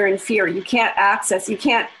 because when you're in fear, when you're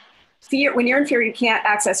in fear, you can't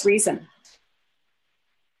access reason.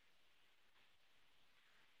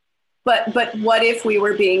 But what if we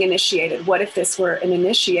were being initiated? What if this were an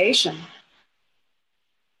initiation?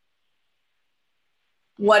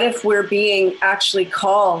 What if we're being actually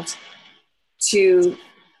called to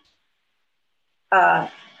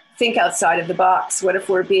think outside of the box? What if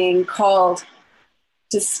we're being called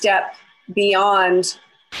to step beyond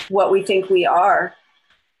what we think we are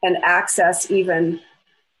and access even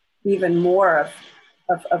more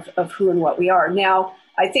of who and what we are? Now,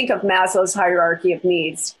 I think of Maslow's hierarchy of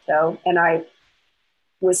needs, though, and I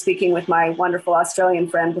was speaking with my wonderful Australian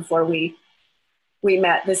friend before we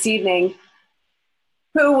met this evening,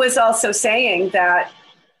 who was also saying that,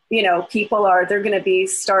 they're going to be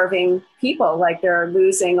starving people, like they're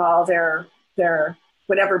losing all their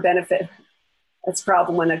whatever benefit. That's a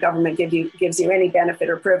problem when the government gives you any benefit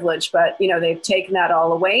or privilege, but they've taken that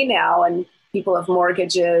all away now, and people have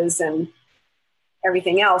mortgages and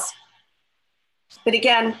everything else. But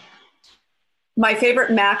again, my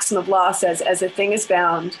favorite maxim of law says, as a thing is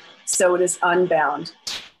bound, so it is unbound.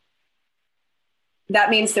 That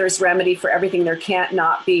means there's remedy for everything there can't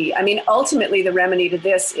not be. I mean, ultimately, the remedy to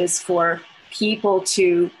this is for people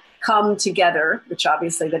to come together, which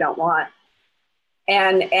obviously they don't want,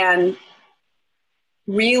 and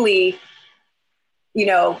really,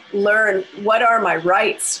 learn what are my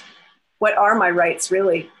rights? What are my rights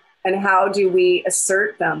really? And how do we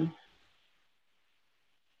assert them?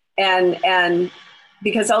 And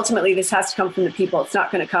because ultimately this has to come from the people. It's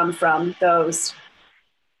not going to come from those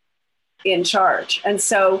in charge. And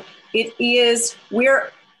so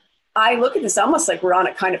I look at this almost like we're on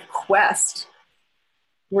a kind of quest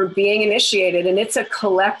we're being initiated, and it's a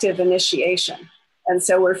collective initiation. And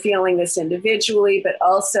so we're feeling this individually, but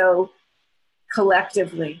also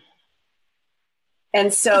collectively.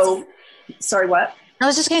 And so, sorry, what? I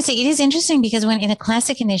was just going to say, it is interesting because when in a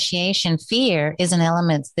classic initiation, fear is an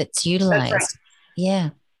element that's utilized. That's right. Yeah.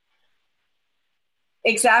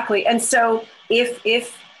 Exactly. And so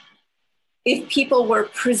if people were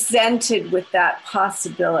presented with that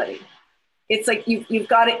possibility, it's like you've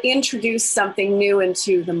got to introduce something new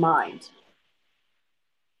into the mind.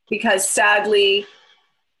 Because sadly,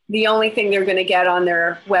 the only thing they're going to get on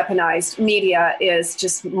their weaponized media is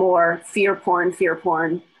just more fear porn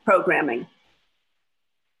programming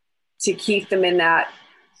to keep them in that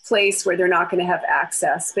place where they're not going to have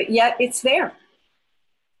access. But yet it's there.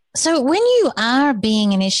 So when you are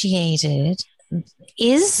being initiated,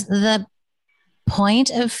 is the point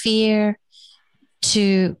of fear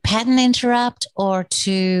to pattern interrupt or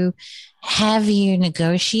to have you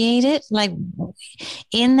negotiate it? Like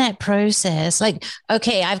in that process, like,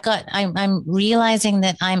 okay, I'm realizing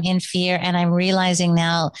that I'm in fear, and I'm realizing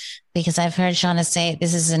now, because I've heard Shonagh say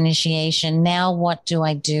this is initiation. Now, what do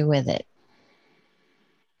I do with it?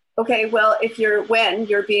 Okay, well, when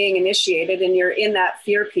you're being initiated and you're in that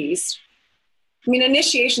fear piece, I mean,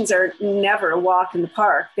 initiations are never a walk in the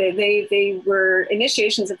park.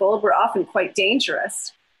 Initiations of old were often quite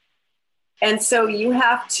dangerous. And so you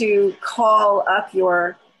have to call up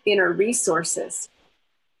your inner resources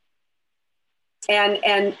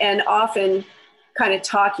and often kind of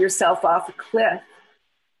talk yourself off a cliff,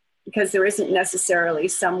 because there isn't necessarily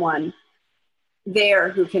someone there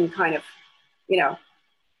who can kind of,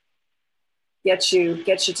 get you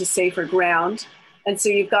to safer ground. And so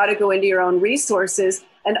you've got to go into your own resources,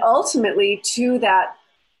 and ultimately to that,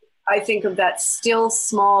 I think of that still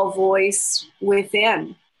small voice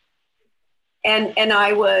within. And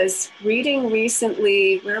I was reading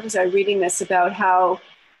recently, where was I reading this, about how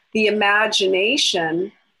the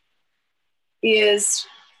imagination is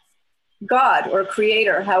God or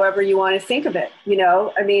creator, however you want to think of it.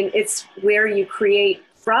 I mean, it's where you create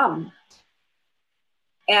from.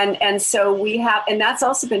 And so we have, and that's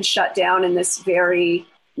also been shut down in this very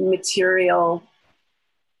material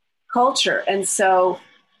culture. And so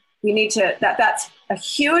we need to, that's a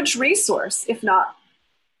huge resource, if not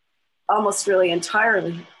almost really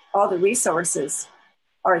entirely, all the resources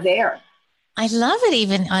are there. I love it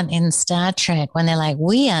even in Star Trek when they're like,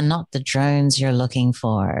 we are not the drones you're looking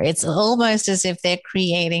for. It's almost as if they're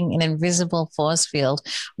creating an invisible force field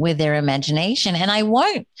with their imagination. And I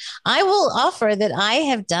will offer that I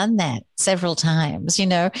have done that several times,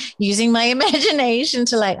 using my imagination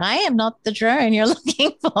to I am not the drone you're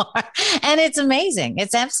looking for. And it's amazing.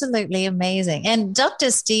 It's absolutely amazing. And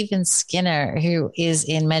Dr. Stephen Skinner, who is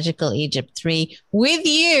in Magical Egypt 3 with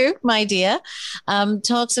you, my dear,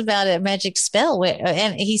 talks about a magic spell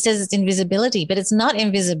and he says it's invisibility, but it's not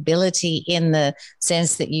invisibility in the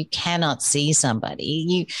sense that you cannot see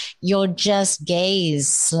somebody. Your just gaze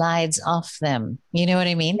slides off them. You know what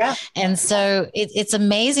I mean? Yeah. And so it's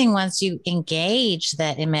amazing once you engage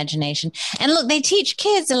that imagination. And look, they teach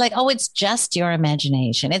kids, they're like, oh, it's just your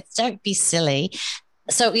imagination. Don't be silly.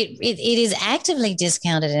 So it is actively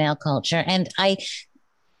discounted in our culture. And I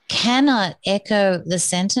cannot echo the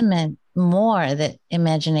sentiment more that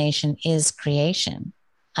imagination is creation.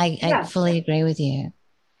 I fully agree with you.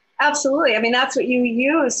 Absolutely. I mean, that's what you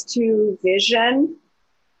use to vision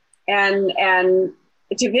and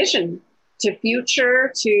to vision, to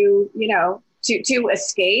future, to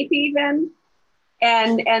escape even.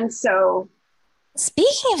 And so,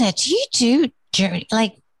 speaking of that, do you do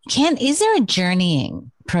is there a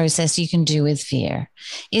journeying process you can do with fear?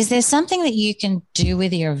 Is there something that you can do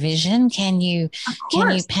with your vision? Can you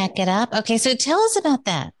pack it up? Okay, so tell us about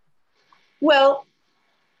that. Well,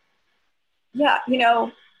 yeah,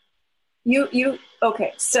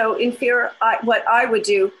 okay. So in fear, what I would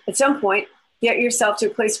do at some point, get yourself to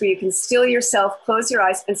a place where you can still yourself, close your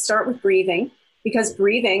eyes, and start with breathing, because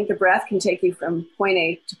the breath can take you from point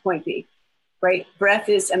A to point B, right? Breath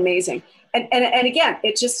is amazing. And again,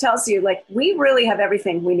 it just tells you we really have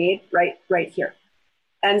everything we need right here.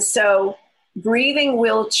 And so breathing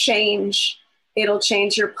will change. It'll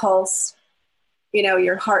change your pulse,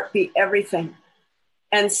 your heartbeat, everything.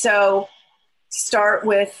 And so start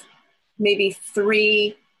with maybe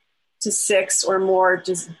 3 to 6 or more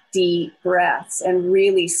just deep breaths, and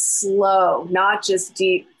really slow, not just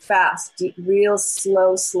deep, fast, deep, real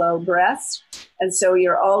slow breaths. And so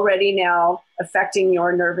you're already now affecting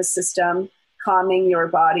your nervous system, calming your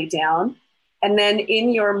body down. And then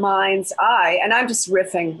in your mind's eye, and I'm just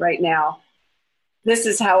riffing right now, this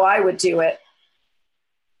is how I would do it.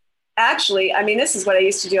 Actually, I mean, this is what I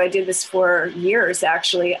used to do. I did this for years,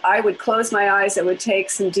 actually. I would close my eyes, I would take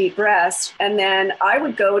some deep breaths, and then I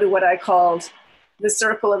would go to what I called the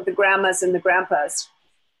circle of the grandmas and the grandpas.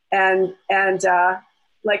 And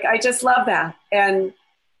like, I just love that. And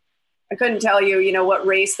I couldn't tell you, what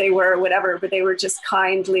race they were or whatever, but they were just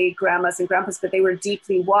kindly grandmas and grandpas, but they were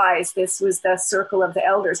deeply wise. This was the circle of the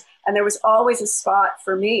elders. And there was always a spot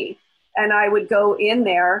for me. And I would go in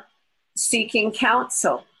there seeking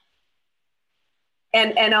counsel.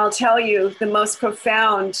 And I'll tell you the most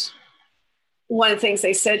profound, one of the things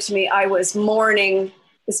they said to me, I was mourning.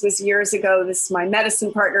 This was years ago. This is my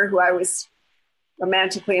medicine partner who I was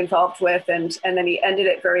romantically involved with. And then he ended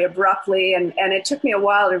it very abruptly. And it took me a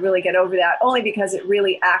while to really get over that, only because it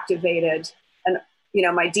really activated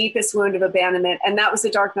my deepest wound of abandonment. And that was the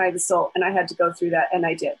dark night of the soul. And I had to go through that. And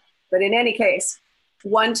I did. But in any case,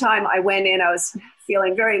 one time I went in, I was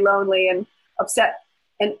feeling very lonely and upset.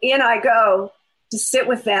 And in I go to sit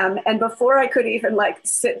with them. And before I could even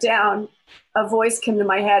sit down, a voice came to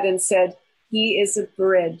my head and said, "He is a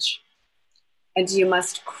bridge and you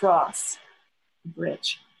must cross the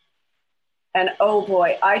bridge." And oh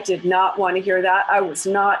boy, I did not want to hear that. I was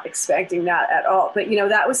not expecting that at all. But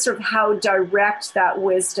that was sort of how direct that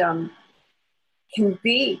wisdom can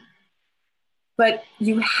be. But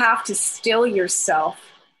you have to still yourself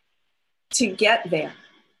to get there.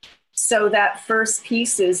 So that first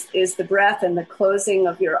piece is the breath and the closing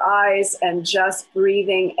of your eyes and just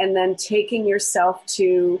breathing, and then taking yourself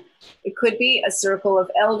to, it could be a circle of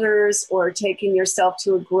elders or taking yourself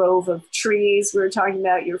to a grove of trees. We were talking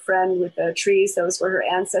about your friend with the trees. Those were her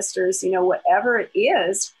ancestors, whatever it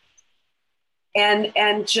is. And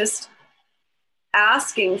just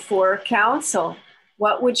asking for counsel.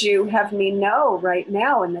 What would you have me know right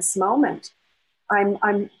now in this moment?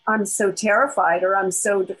 I'm so terrified, or I'm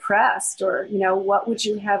so depressed, or, what would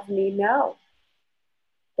you have me know?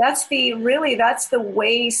 That's the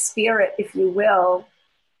way spirit, if you will,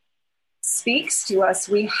 speaks to us.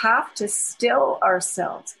 We have to still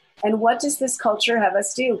ourselves. And what does this culture have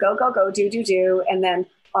us do? Go, go, go, do, do, do. And then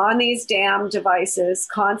on these damn devices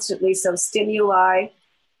constantly, so stimuli.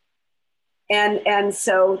 And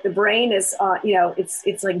so the brain is,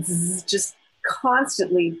 it's like just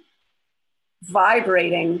constantly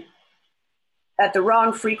vibrating at the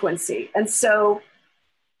wrong frequency. And so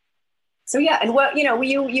yeah. And what,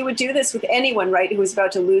 you would do this with anyone, right, who was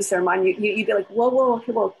about to lose their mind. You'd be like, whoa, whoa,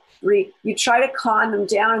 okay, well, breathe. You try to calm them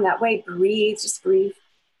down in that way. Breathe, just breathe.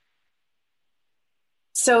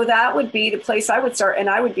 So that would be the place I would start.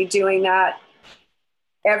 And I would be doing that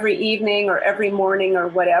every evening or every morning or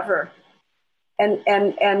whatever.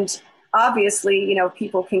 And obviously,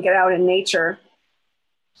 people can get out in nature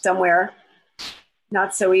somewhere.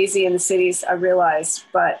 Not so easy in the cities, I realize,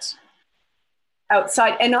 but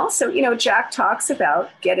outside. And also, Jack talks about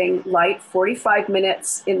getting light 45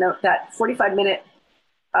 minutes in that 45-minute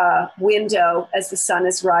window as the sun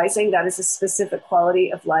is rising. That is a specific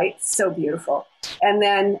quality of light. So beautiful. And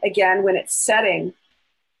then again, when it's setting,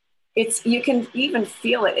 you can even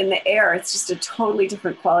feel it in the air. It's just a totally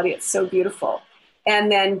different quality. It's so beautiful. And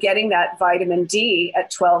then getting that vitamin D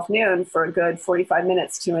at 12 noon for a good 45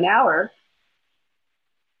 minutes to an hour.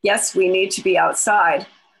 Yes, we need to be outside,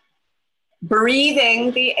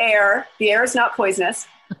 breathing the air. The air is not poisonous.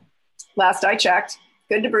 Last I checked,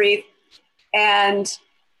 good to breathe. And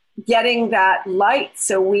getting that light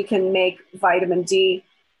so we can make vitamin D.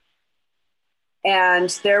 And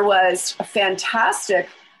there was a fantastic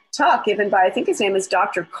talk given by, I think his name is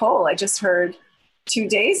Dr. Cole. I just heard 2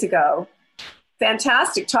 days ago.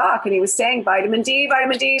 Fantastic talk. And he was saying vitamin D,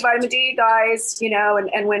 guys,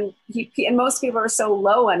 and when and most people are so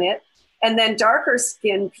low on it. And then darker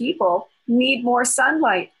skinned people need more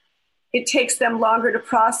sunlight. It takes them longer to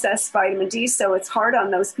process vitamin D. So it's hard on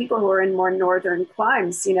those people who are in more northern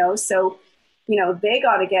climes, so, they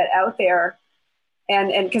got to get out there.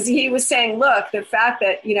 And because he was saying, look, the fact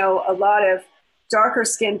that, a lot of darker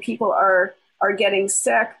skinned people are getting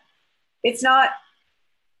sick, it's not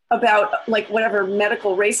about whatever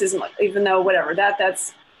medical racism, even though whatever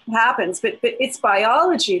that's happens, but it's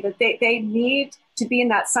biology that they need to be in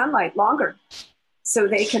that sunlight longer so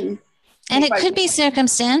they can. And it could be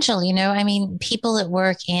circumstantial, I mean, people that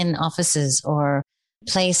work in offices or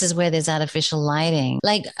places where there's artificial lighting.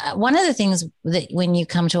 One of the things that when you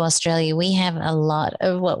come to Australia, we have a lot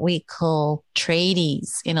of what we call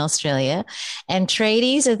tradies in Australia. And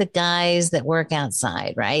tradies are the guys that work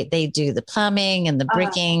outside, right? They do the plumbing and the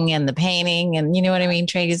bricking and the painting and you know what I mean?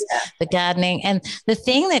 Tradies, the gardening. And the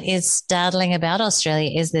thing that is startling about Australia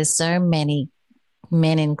is there's so many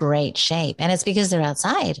men in great shape. And it's because they're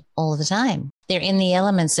outside all the time. They're in the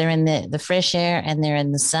elements, they're in the fresh air, and they're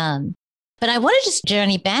in the sun. But I want to just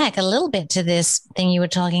journey back a little bit to this thing you were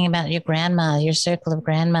talking about, your grandma, your circle of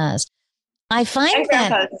grandmas. I find and that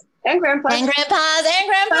grandpas. And grandpas. and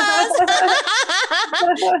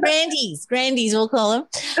grandpas, grandies, we'll call them.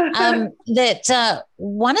 That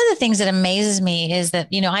one of the things that amazes me is that,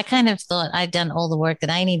 I kind of thought I'd done all the work that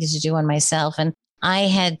I needed to do on myself, and I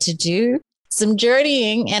had to do some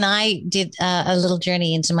journeying, and I did a little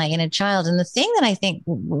journey into my inner child. And the thing that I think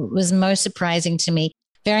was most surprising to me,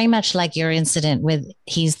 very much like your incident with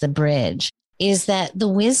He's the Bridge, is that the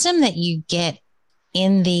wisdom that you get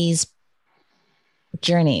in these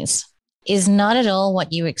journeys is not at all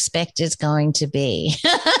what you expect is going to be.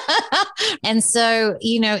 And so,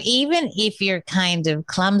 even if you're kind of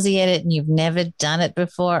clumsy at it and you've never done it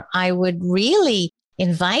before, I would really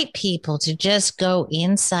invite people to just go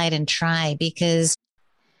inside and try, because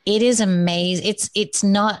it is amazing. It's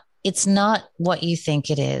not what you think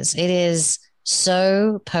it is. It is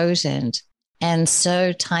so potent and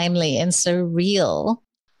so timely and so real,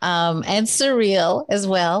 and surreal as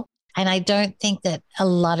well. And I don't think that a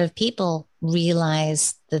lot of people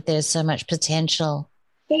realize that there's so much potential.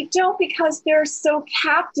 They don't, because they're so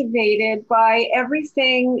captivated by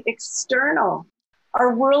everything external.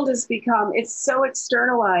 Our world has become, it's so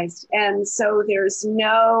externalized. And so there's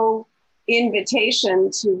no invitation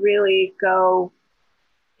to really go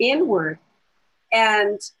inward.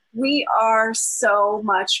 And we are so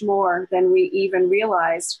much more than we even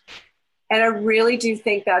realized. And I really do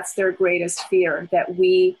think that's their greatest fear, that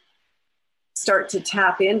we start to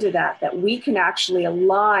tap into that we can actually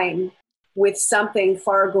align with something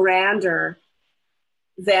far grander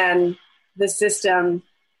than the system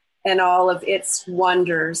and all of its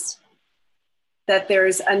wonders, that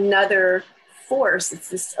there's another force. It's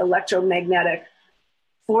this electromagnetic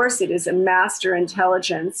force. It is a master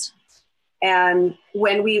intelligence. And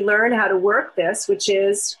when we learn how to work this, which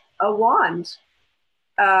is a wand,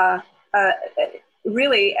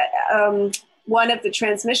 one of the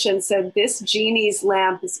transmissions said, this genie's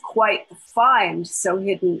lamp is quite defined, so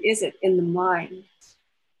hidden is it in the mind.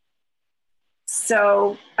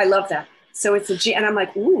 So I love that. So it's and I'm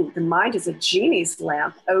like, ooh, the mind is a genie's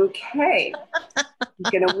lamp. Okay,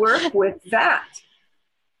 I'm going to work with that.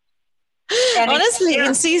 And honestly,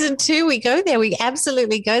 in season 2, we go there. We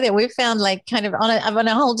absolutely go there. We've found, like, kind of on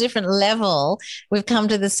a whole different level, we've come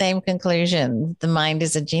to the same conclusion. The mind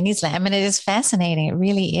is a genie's lamp, and it is fascinating. It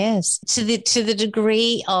really is. To the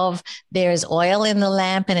degree of there is oil in the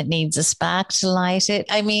lamp and it needs a spark to light it.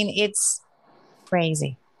 I mean, it's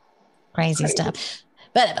crazy stuff.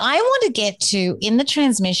 But I want to get to, in the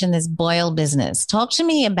transmission, this boil business. Talk to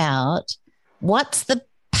me about what's the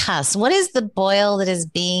pus. What is the boil that is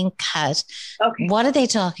being cut? Okay. What are they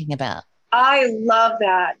talking about? I love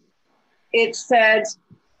that. It said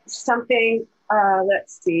something,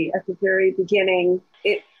 let's see, at the very beginning.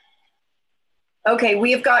 Okay,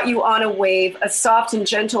 we have got you on a wave, a soft and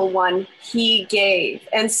gentle one he gave.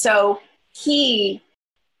 And so he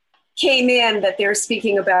came in, that they're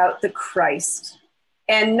speaking about the Christ.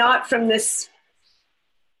 And not from this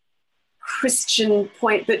Christian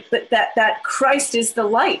point, but that Christ is the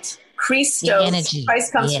light. Christos.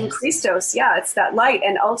 Christ comes from Christos. Yeah, it's that light.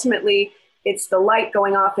 And ultimately, it's the light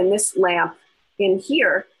going off in this lamp in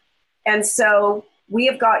here. And so we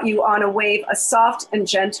have got you on a wave, a soft and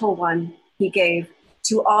gentle one he gave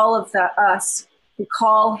to all of us who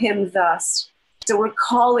call him thus. So we're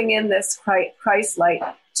calling in this Christ light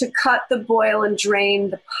to cut the boil and drain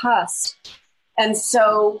the pus. And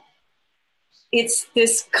so it's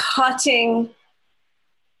this cutting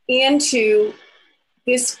into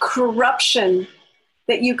this corruption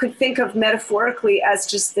that you could think of metaphorically as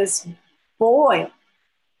just this boil.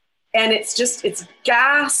 And it's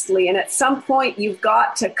ghastly. And at some point you've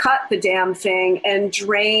got to cut the damn thing and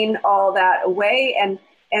drain all that away.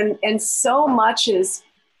 And so much is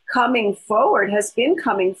coming forward, has been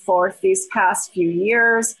coming forth these past few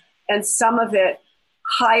years. And some of it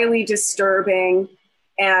highly disturbing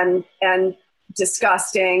and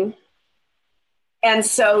disgusting. And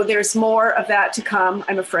so there's more of that to come,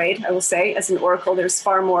 I'm afraid. I will say, as an oracle, there's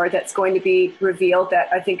far more that's going to be revealed that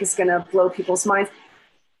I think is going to blow people's minds.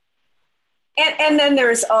 And then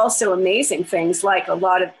there's also amazing things like a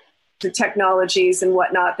lot of the technologies and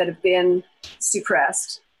whatnot that have been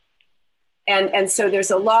suppressed. And so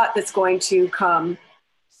there's a lot that's going to come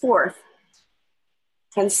forth.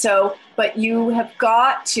 And so, but you have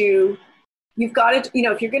got to,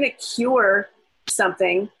 if you're going to cure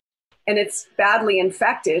something and it's badly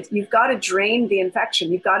infected, you've got to drain the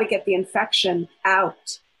infection. You've got to get the infection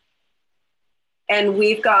out. And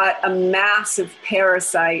we've got a massive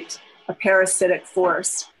a parasitic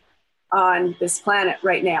force on this planet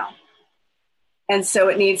right now. And so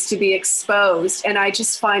it needs to be exposed. And I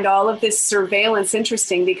just find all of this surveillance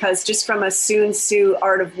interesting because just from a Sun Tzu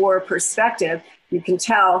art of war perspective, you can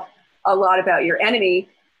tell a lot about your enemy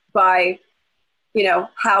by,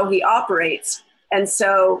 how he operates. And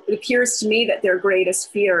so it appears to me that their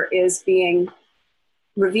greatest fear is being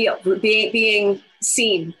revealed, being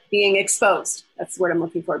seen, being exposed. That's what I'm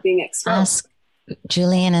looking for, being exposed. Ask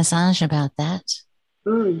Julian Assange about that.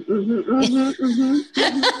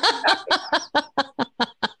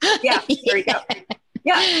 Yeah, there you go.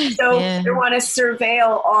 Yeah, so they want to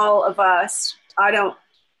surveil all of us. I don't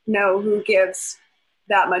know who gives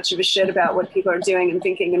that much of a shit about what people are doing and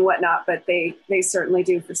thinking and whatnot, but they certainly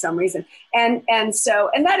do for some reason. And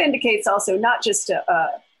that indicates also not just a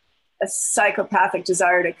psychopathic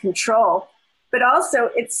desire to control, but also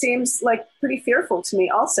it seems like pretty fearful to me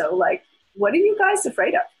also. Like, what are you guys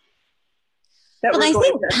afraid of? Well, I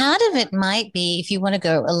think part of it might be, if you want to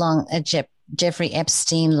go along a Jeffrey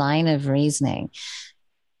Epstein line of reasoning,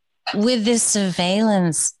 with this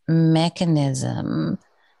surveillance mechanism,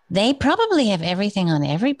 they probably have everything on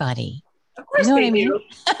everybody. Of course they do.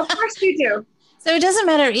 Of course they do. So it doesn't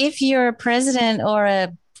matter if you're a president or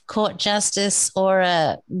a court justice or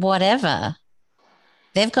a whatever.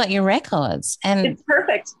 They've got your records. And it's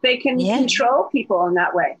perfect. They can control people in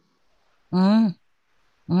that way.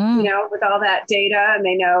 With all that data, and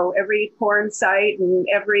they know every porn site and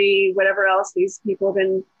every whatever else these people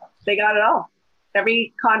they got it all.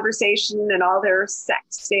 Every conversation and all their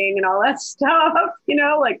sexting and all that stuff,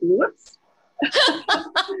 like, whoops.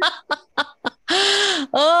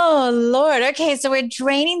 Oh, Lord. Okay, so we're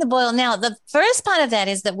draining the boil. Now, the first part of that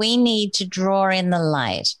is that we need to draw in the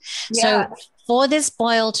light. Yeah. So for this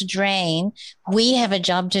boil to drain, we have a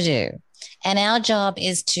job to do. And our job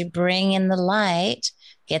is to bring in the light,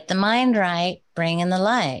 get the mind right, bring in the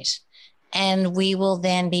light. And we will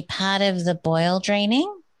then be part of the boil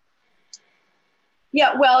draining.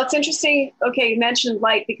 Yeah, well, it's interesting. Okay, you mentioned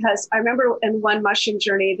light because I remember in one mushroom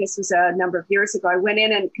journey, this was a number of years ago, I went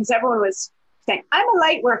in and because everyone was saying, I'm a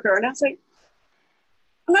light worker. And I was like,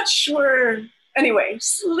 I'm not sure. Anyway,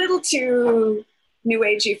 just a little too new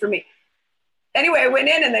agey for me. Anyway, I went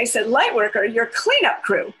in and they said, light worker, you're cleanup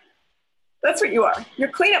crew. That's what you are. You're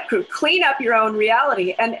cleanup crew. Clean up your own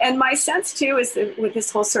reality. And my sense, too, is that with this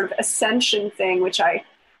whole sort of ascension thing, which I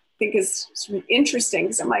think is interesting,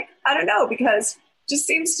 because I'm like, I don't know, because it just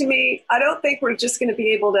seems to me, I don't think we're just going to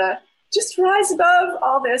be able to just rise above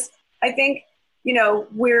all this. I think,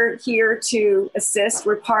 we're here to assist.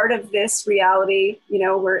 We're part of this reality.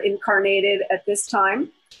 We're incarnated at this time.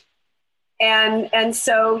 And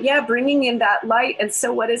so, bringing in that light. And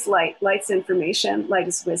so what is light? Light's information. Light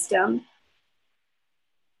is wisdom.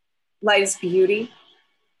 Light is beauty.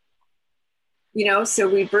 So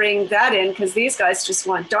we bring that in because these guys just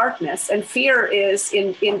want darkness. And fear is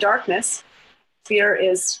in darkness. Fear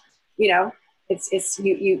is, it's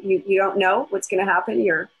you don't know what's going to happen.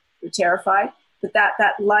 You're terrified. But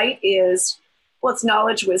that light is, it's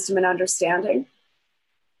knowledge, wisdom, and understanding.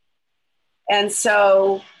 And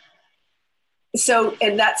so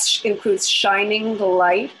and that includes shining the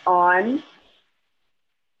light on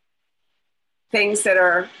things that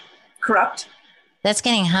are corrupt. That's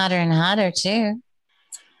getting harder and harder too.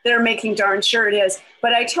 They're making darn sure it is.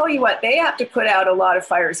 But I tell you what, they have to put out a lot of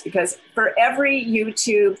fires because for every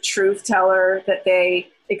YouTube truth teller that they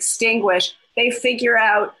extinguish, they figure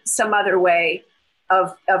out some other way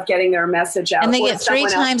of getting their message out. And they get 3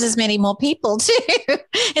 times as many more people too.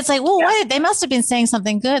 It's like, well, they must have been saying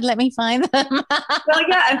something good. Let me find them. Well,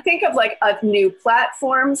 yeah, and think of like new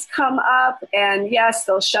platforms come up, and yes,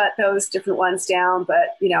 they'll shut those different ones down.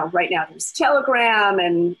 But right now there's Telegram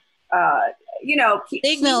and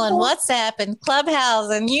Signal and WhatsApp and Clubhouse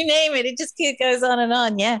and you name it. It just goes on and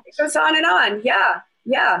on. Yeah, it goes on and on. Yeah.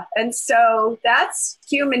 Yeah. And so that's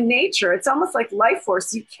human nature. It's almost like life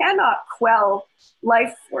force. You cannot quell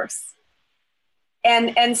life force.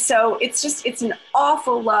 And so it's an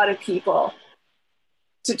awful lot of people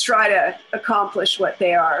to try to accomplish what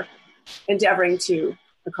they are endeavoring to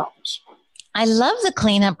accomplish. I love the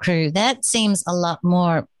cleanup crew. That seems a lot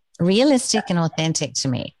more realistic and authentic to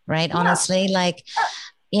me, right? Yeah. Honestly, like,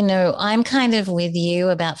 I'm kind of with you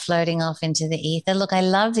about floating off into the ether. Look, I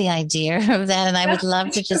love the idea of that. And I would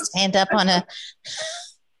love to just end up on a...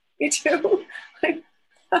 Me too.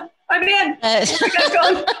 I'm in. I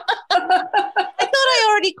thought I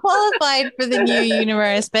already qualified for the new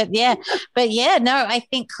universe, but no, I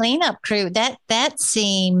think cleanup crew, that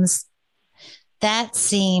seems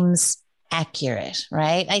accurate,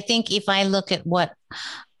 right? I think if I look at what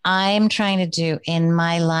I'm trying to do in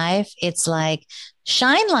my life, it's like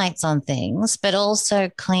shine lights on things, but also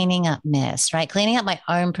cleaning up mess, right? Cleaning up my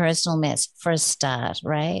own personal mess for a start,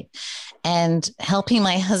 right? And helping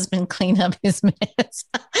my husband clean up his mess.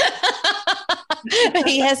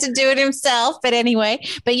 He has to do it himself, but anyway,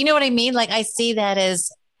 but you know what I mean? Like I see that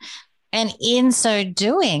as, and in so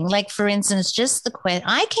doing, like for instance, just the question,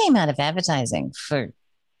 I came out of advertising for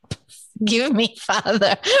give me,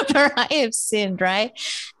 Father, for I have sinned, right?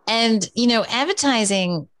 And, you know,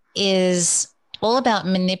 advertising is all about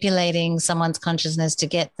manipulating someone's consciousness to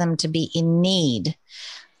get them to be in need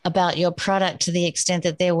about your product to the extent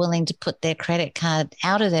that they're willing to put their credit card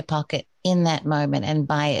out of their pocket in that moment and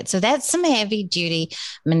buy it. So that's some heavy duty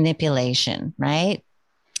manipulation, right?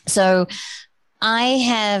 So I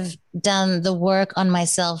have done the work on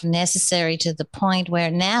myself necessary to the point where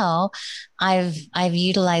now I've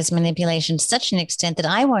utilized manipulation to such an extent that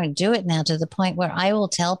I won't do it now, to the point where I will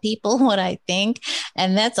tell people what I think,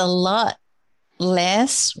 and that's a lot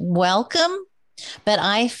less welcome, but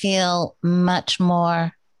I feel much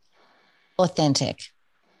more authentic,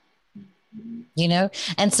 you know?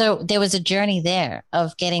 And so there was a journey there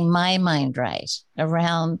of getting my mind right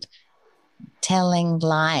around telling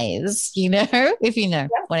lies, you know, if you know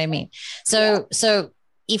what I mean. So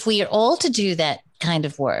if we are all to do that kind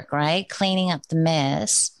of work, right? Cleaning up the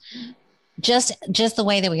mess, just the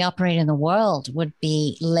way that we operate in the world would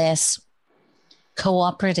be less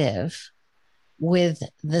cooperative with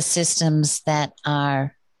the systems that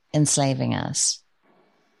are enslaving us.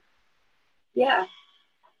 Yeah.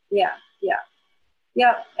 Yeah. Yeah.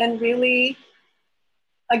 Yeah. And really,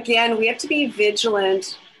 again, we have to be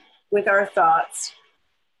vigilant with our thoughts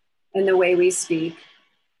and the way we speak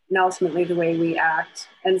and ultimately the way we act.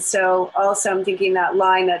 And so also I'm thinking that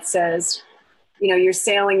line that says, you know, you're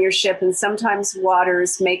sailing your ship and sometimes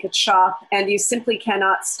waters make a chop and you simply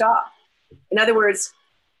cannot stop. In other words,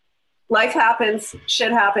 life happens,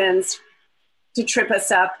 shit happens to trip us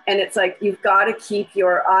up. And it's like, you've got to keep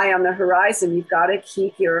your eye on the horizon. You've got to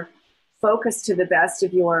keep your focus to the best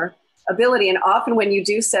of your ability. And often when you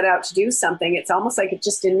do set out to do something, it's almost like it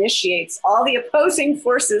just initiates all the opposing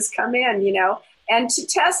forces come in, you know, and to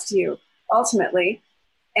test you ultimately.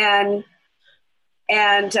 And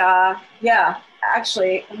yeah,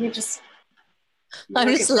 actually, let me just. I'm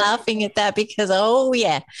just laughing at that because, oh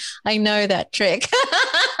yeah, I know that trick.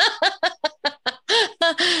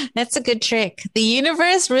 That's a good trick. The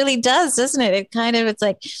universe really does, doesn't it? It kind of, it's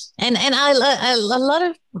like, and a lot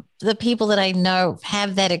of the people that I know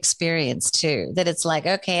have that experience too, that it's like,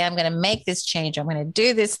 okay, I'm going to make this change. I'm going to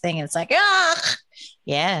do this thing. And it's like, yeah.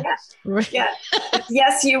 Yeah.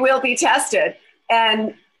 Yes, you will be tested.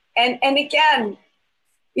 And again,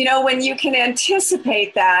 you know, when you can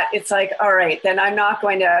anticipate that, it's like, all right, then I'm not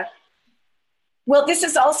going to. Well, this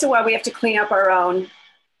is also why we have to clean up our own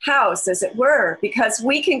house, as it were, because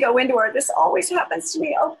we can go into our, this always happens to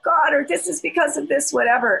me, oh God, or this is because of this,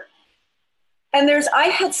 whatever. And I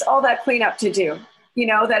had all that cleanup to do, you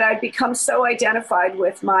know, that I'd become so identified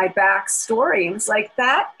with my backstory. And it's like,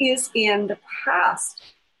 that is in the past.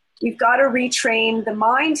 We've got to retrain the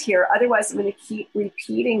mind here. Otherwise, I'm going to keep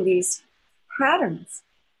repeating these patterns.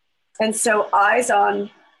 And so eyes on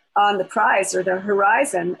the prize or the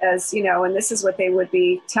horizon, as you know, and this is what they would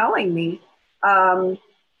be telling me.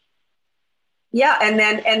 Yeah, and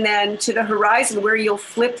then to the horizon where you'll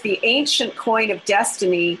flip the ancient coin of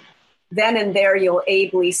destiny, then and there you'll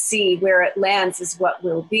ably see where it lands is what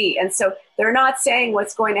will be. And so they're not saying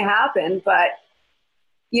what's going to happen, but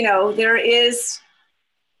you know, there is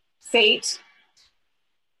fate,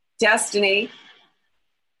 destiny,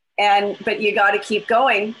 but you got to keep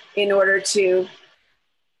going in order to,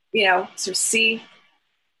 you know, to see.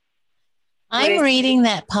 I'm reading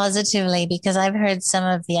that positively because I've heard some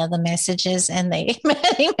of the other messages and they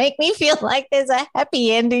make me feel like there's a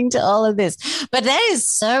happy ending to all of this. But that is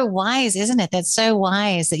so wise, isn't it? That's so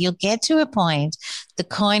wise that you'll get to a point, the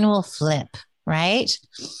coin will flip, right?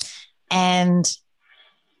 And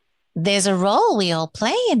there's a role we all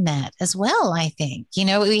play in that as well, I think. You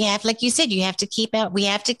know, we have, like you said, we have to keep our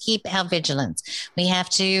vigilance. We have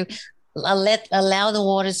to allow the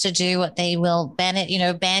waters to do what they will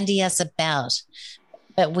bandy us about.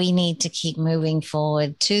 But we need to keep moving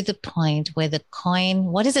forward to the point where the coin,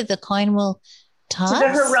 what is it? The coin will toss? To the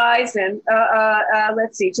horizon.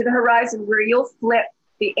 Let's see, to the horizon where you'll flip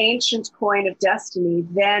the ancient coin of destiny,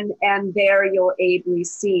 then and there you'll ably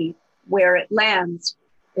see where it lands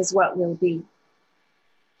is what will be.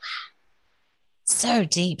 So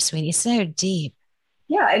deep, sweetie, so deep.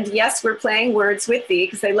 Yeah. And yes, we're playing words with thee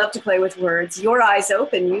because they love to play with words. Your eyes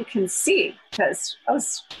open, you can see, because I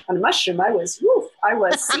was on a mushroom. I was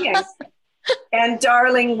seeing. And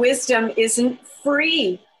darling, wisdom isn't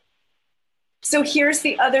free. So here's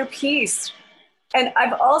the other piece. And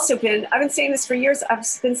I've been saying this for years. I've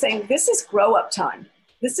been saying, this is grow up time.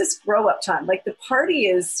 This is grow up time. Like the party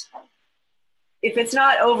is, if it's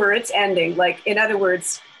not over, it's ending. Like, in other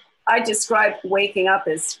words, I describe waking up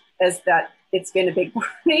as that it's been a big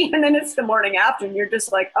party, and then it's the morning after, and you're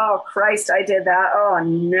just like, oh Christ, I did that. Oh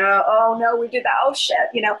no, we did that. Oh shit,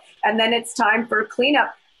 and then it's time for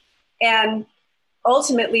cleanup. And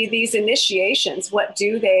ultimately, these initiations, what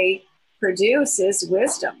do they produce is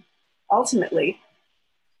wisdom, ultimately.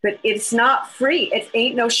 But it's not free. It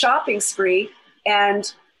ain't no shopping spree.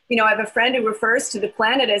 And I have a friend who refers to the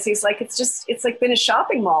planet as, he's like, it's like been a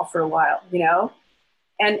shopping mall for a while,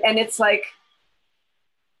 and it's like,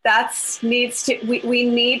 we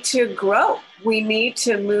need to grow. We need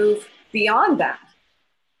to move beyond that.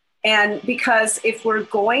 And because if we're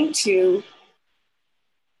going to,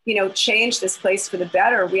 change this place for the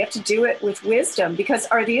better, we have to do it with wisdom. Because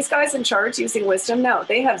are these guys in charge using wisdom? No,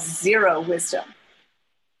 they have zero wisdom.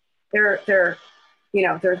 They're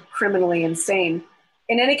criminally insane.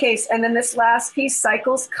 In any case, and then this last piece,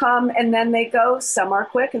 cycles come and then they go. Some are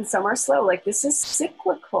quick and some are slow. Like, this is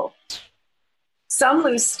cyclical. Some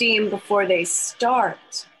lose steam before they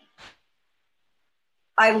start.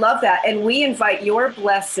 I love that. And we invite your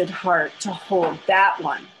blessed heart to hold that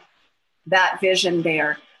one, that vision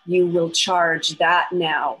there. You will charge that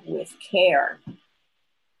now with care.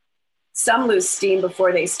 Some lose steam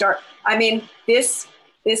before they start. I mean, this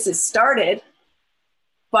is started,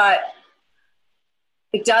 but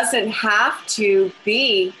it doesn't have to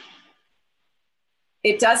be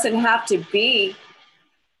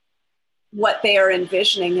what they are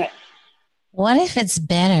envisioning. What if it's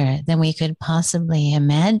better than we could possibly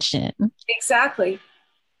imagine? Exactly.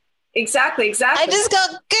 I just got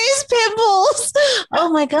goose pimples. Oh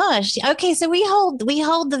my gosh. Okay, so we hold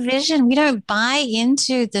the vision. We don't buy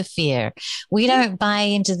into the fear. We don't buy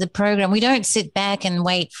into the program. We don't sit back and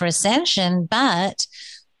wait for ascension, but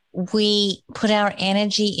we put our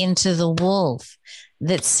energy into the wolf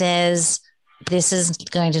that says this is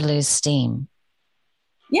going to lose steam.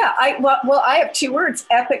 Yeah, I have two words: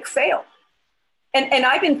 epic fail. And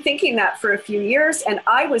I've been thinking that for a few years. And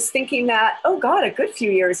I was thinking that, oh God, a good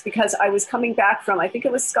few years, because I was coming back from, I think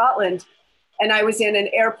it was Scotland, and I was in an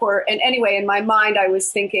airport. And anyway, in my mind, I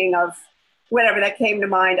was thinking of whatever that came to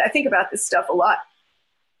mind. I think about this stuff a lot.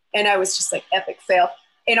 And I was just like, epic fail.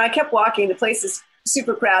 And I kept walking. The place is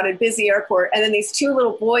super crowded, busy airport. And then these two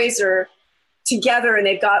little boys are together and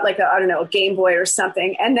they've got like a Game Boy or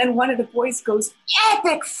something. And then one of the boys goes,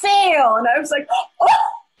 epic fail. And I was like,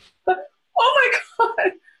 oh my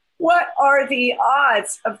God, what are the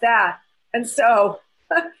odds of that? And so,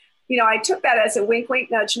 I took that as a wink, wink,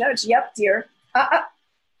 nudge, nudge. Yep, dear.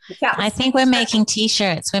 I think we're making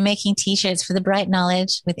T-shirts. We're making T-shirts for the bright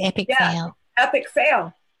knowledge with epic fail. Epic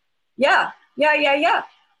fail. Yeah.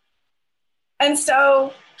 And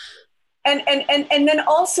so, and then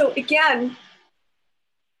also, again,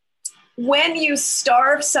 when you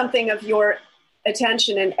starve something of your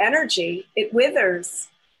attention and energy, it withers.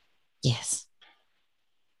 Yes.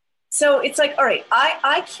 So it's like, all right,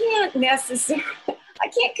 I can't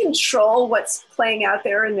control what's playing out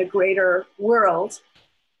there in the greater world,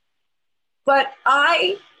 but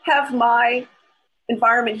I have my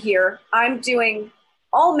environment here. I'm doing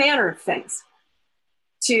all manner of things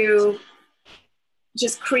to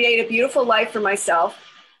just create a beautiful life for myself,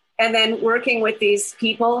 and then working with these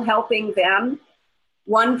people, helping them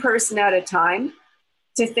one person at a time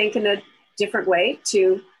to think in a different way,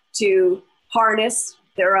 to harness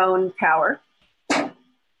their own power.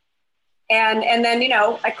 And then,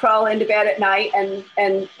 I crawl into bed at night and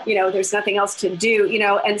there's nothing else to do,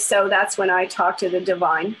 and so that's when I talk to the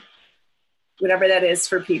divine, whatever that is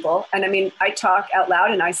for people. And I mean, I talk out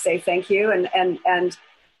loud and I say, thank you. And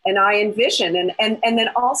I envision and then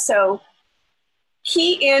also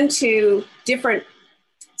key into different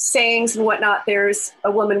sayings and whatnot. There's a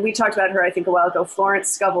woman, we talked about her, I think a while ago, Florence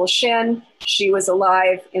Scovel Shinn. She was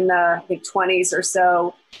alive in the 20s or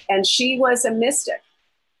so, and she was a mystic.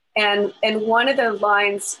 And one of the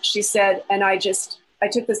lines she said, and I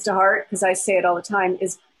took this to heart because I say it all the time,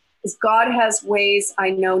 is God has ways I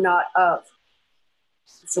know not of.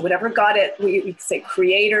 So whatever God it, we say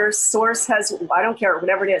creator, source has, I don't care,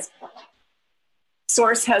 whatever it is.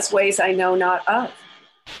 Source has ways I know not of.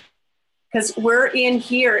 Because we're in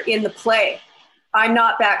here in the play. I'm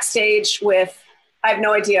not backstage with, I have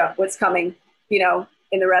no idea what's coming,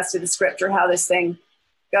 in the rest of the script or how this thing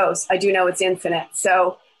goes. I do know it's infinite.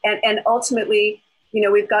 So, and ultimately,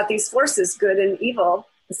 we've got these forces, good and evil,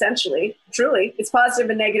 essentially, truly. It's positive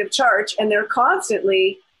and negative charge, and they're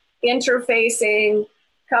constantly interfacing,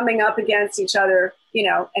 coming up against each other,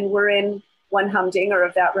 and we're in one humdinger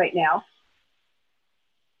of that right now.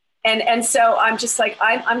 And so I'm just like,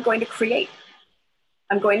 I'm going to create.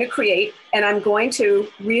 I'm going to create, and I'm going to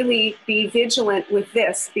really be vigilant with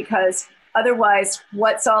this, because otherwise,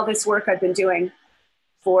 what's all this work I've been doing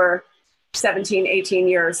for 17, 18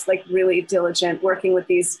 years, like really diligent, working with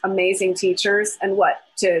these amazing teachers, and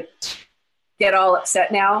to get all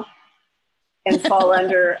upset now and fall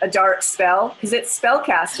under a dark spell, because it's spell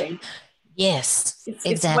casting. Yes,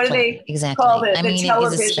 exactly. It's what do they exactly. call it? It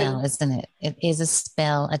television. is a spell, isn't it? It is a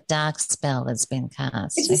spell, a dark spell that's been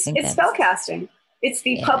cast. It's spell casting. It's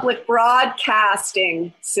the public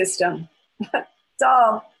broadcasting system. That's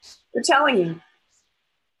all they're telling you.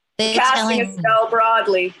 They're casting a spell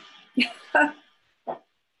broadly.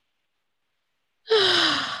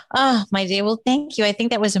 Oh, my dear. Well, thank you. I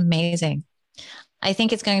think that was amazing. I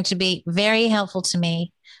think it's going to be very helpful to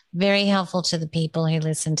me, very helpful to the people who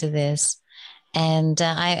listen to this. And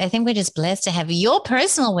I think we're just blessed to have your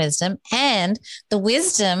personal wisdom and the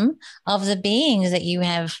wisdom of the beings that you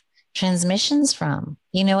have transmissions from.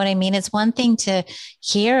 You know what I mean? It's one thing to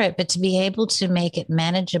hear it, but to be able to make it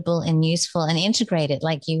manageable and useful and integrate it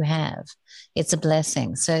like you have, it's a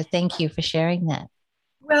blessing. So thank you for sharing that.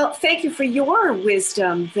 Well, thank you for your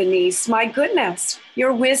wisdom, Denise. My goodness,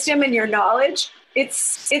 your wisdom and your knowledge.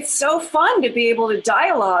 It's so fun to be able to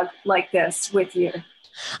dialogue like this with you.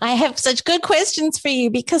 I have such good questions for you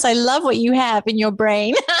because I love what you have in your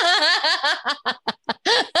brain.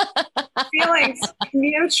 Feelings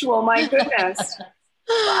mutual, my goodness.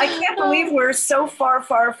 I can't believe we're so far,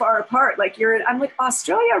 far, far apart. Like I'm like,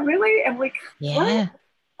 Australia, really? I'm like, yeah. What?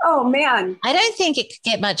 Oh, man. I don't think it could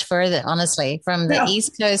get much further, honestly, from the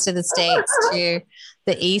east coast of the States to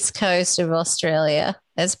the east coast of Australia.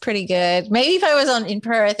 That's pretty good. Maybe if I was in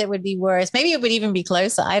Perth, it would be worse. Maybe it would even be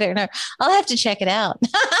closer. I don't know. I'll have to check it out.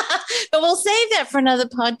 But we'll save that for another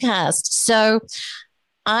podcast. So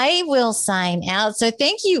I will sign out. So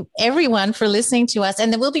thank you, everyone, for listening to us.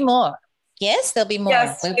 And there will be more. Yes, there'll be more.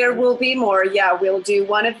 Yes, there will be more. Yeah, we'll do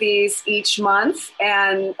one of these each month.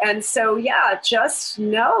 And so, yeah, just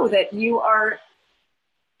know that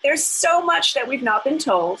there's so much that we've not been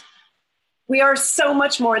told. We are so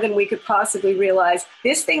much more than we could possibly realize.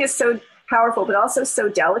 This thing is so powerful, but also so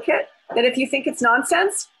delicate that if you think it's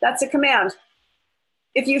nonsense, that's a command.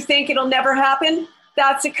 If you think it'll never happen,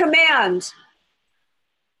 that's a command.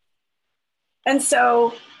 And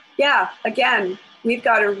so, yeah, again, we've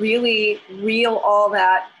got to really reel all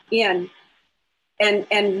that in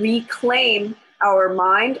and reclaim our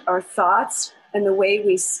mind, our thoughts, and the way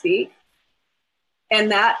we speak.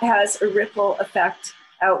 And that has a ripple effect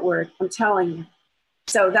outward, I'm telling you.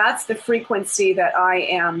 So that's the frequency that I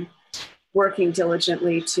am working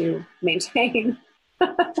diligently to maintain.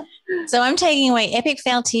 So I'm taking away epic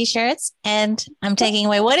fail t-shirts, and I'm taking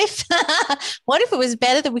away what if it was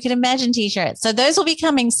better than we could imagine t-shirts. So those will be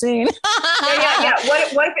coming soon. Yeah.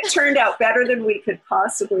 What if it turned out better than we could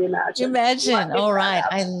possibly imagine? All right.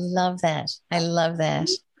 I love that.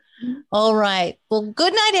 All right. Well,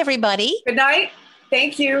 good night, everybody. Good night.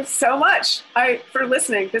 Thank you so much for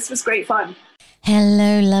listening. This was great fun.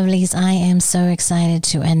 Hello, lovelies. I am so excited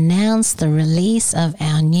to announce the release of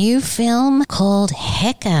our new film called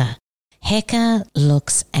Heka. Heka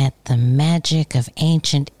looks at the magic of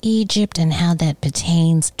ancient Egypt and how that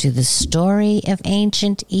pertains to the story of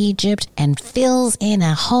ancient Egypt and fills in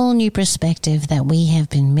a whole new perspective that we have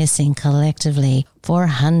been missing collectively for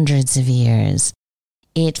hundreds of years.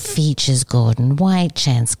 It features Gordon White,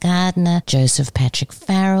 Chance Gardner, Joseph Patrick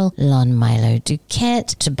Farrell, Lon Milo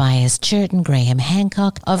Duquette, Tobias Churton, Graham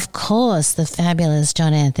Hancock, of course, the fabulous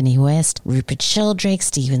John Anthony West, Rupert Sheldrake,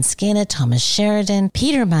 Stephen Skinner, Thomas Sheridan,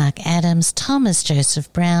 Peter Mark Adams, Thomas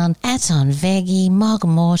Joseph Brown, Aton Veggie, Mog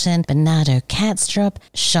Morton, Bernardo Katztrup,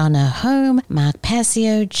 Shonagh Home, Mark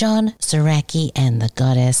Passio, John Saraki, and the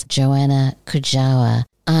goddess Joanna Kujawa.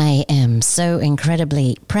 I am so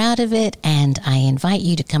incredibly proud of it, and I invite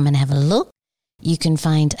you to come and have a look. You can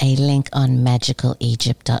find a link on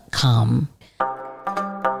magicalegypt.com.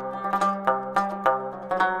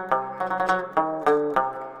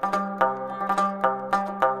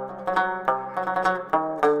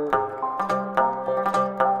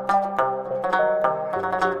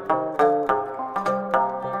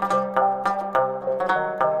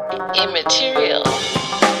 Immaterial.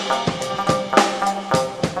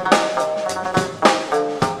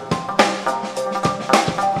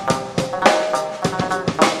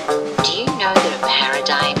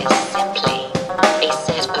 Paradise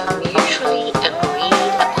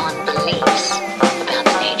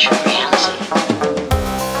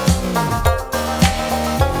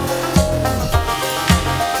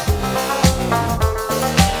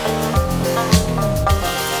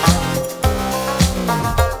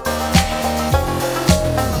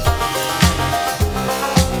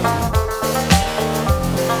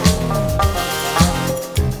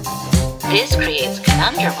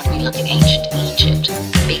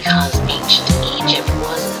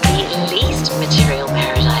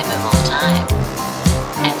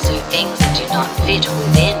fit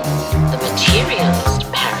within the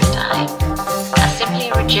materialist paradigm are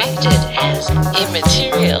simply rejected as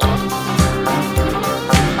immaterial.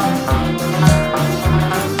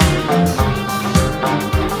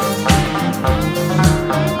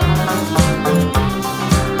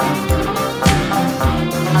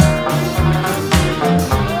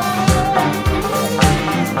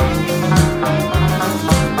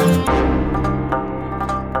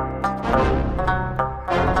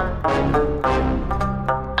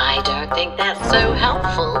 I don't think that's so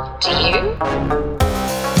helpful, do you?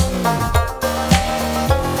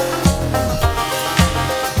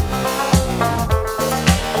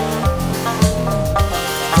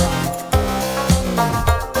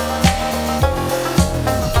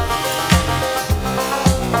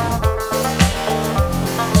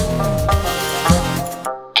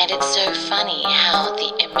 And it's so funny how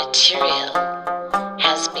the immaterial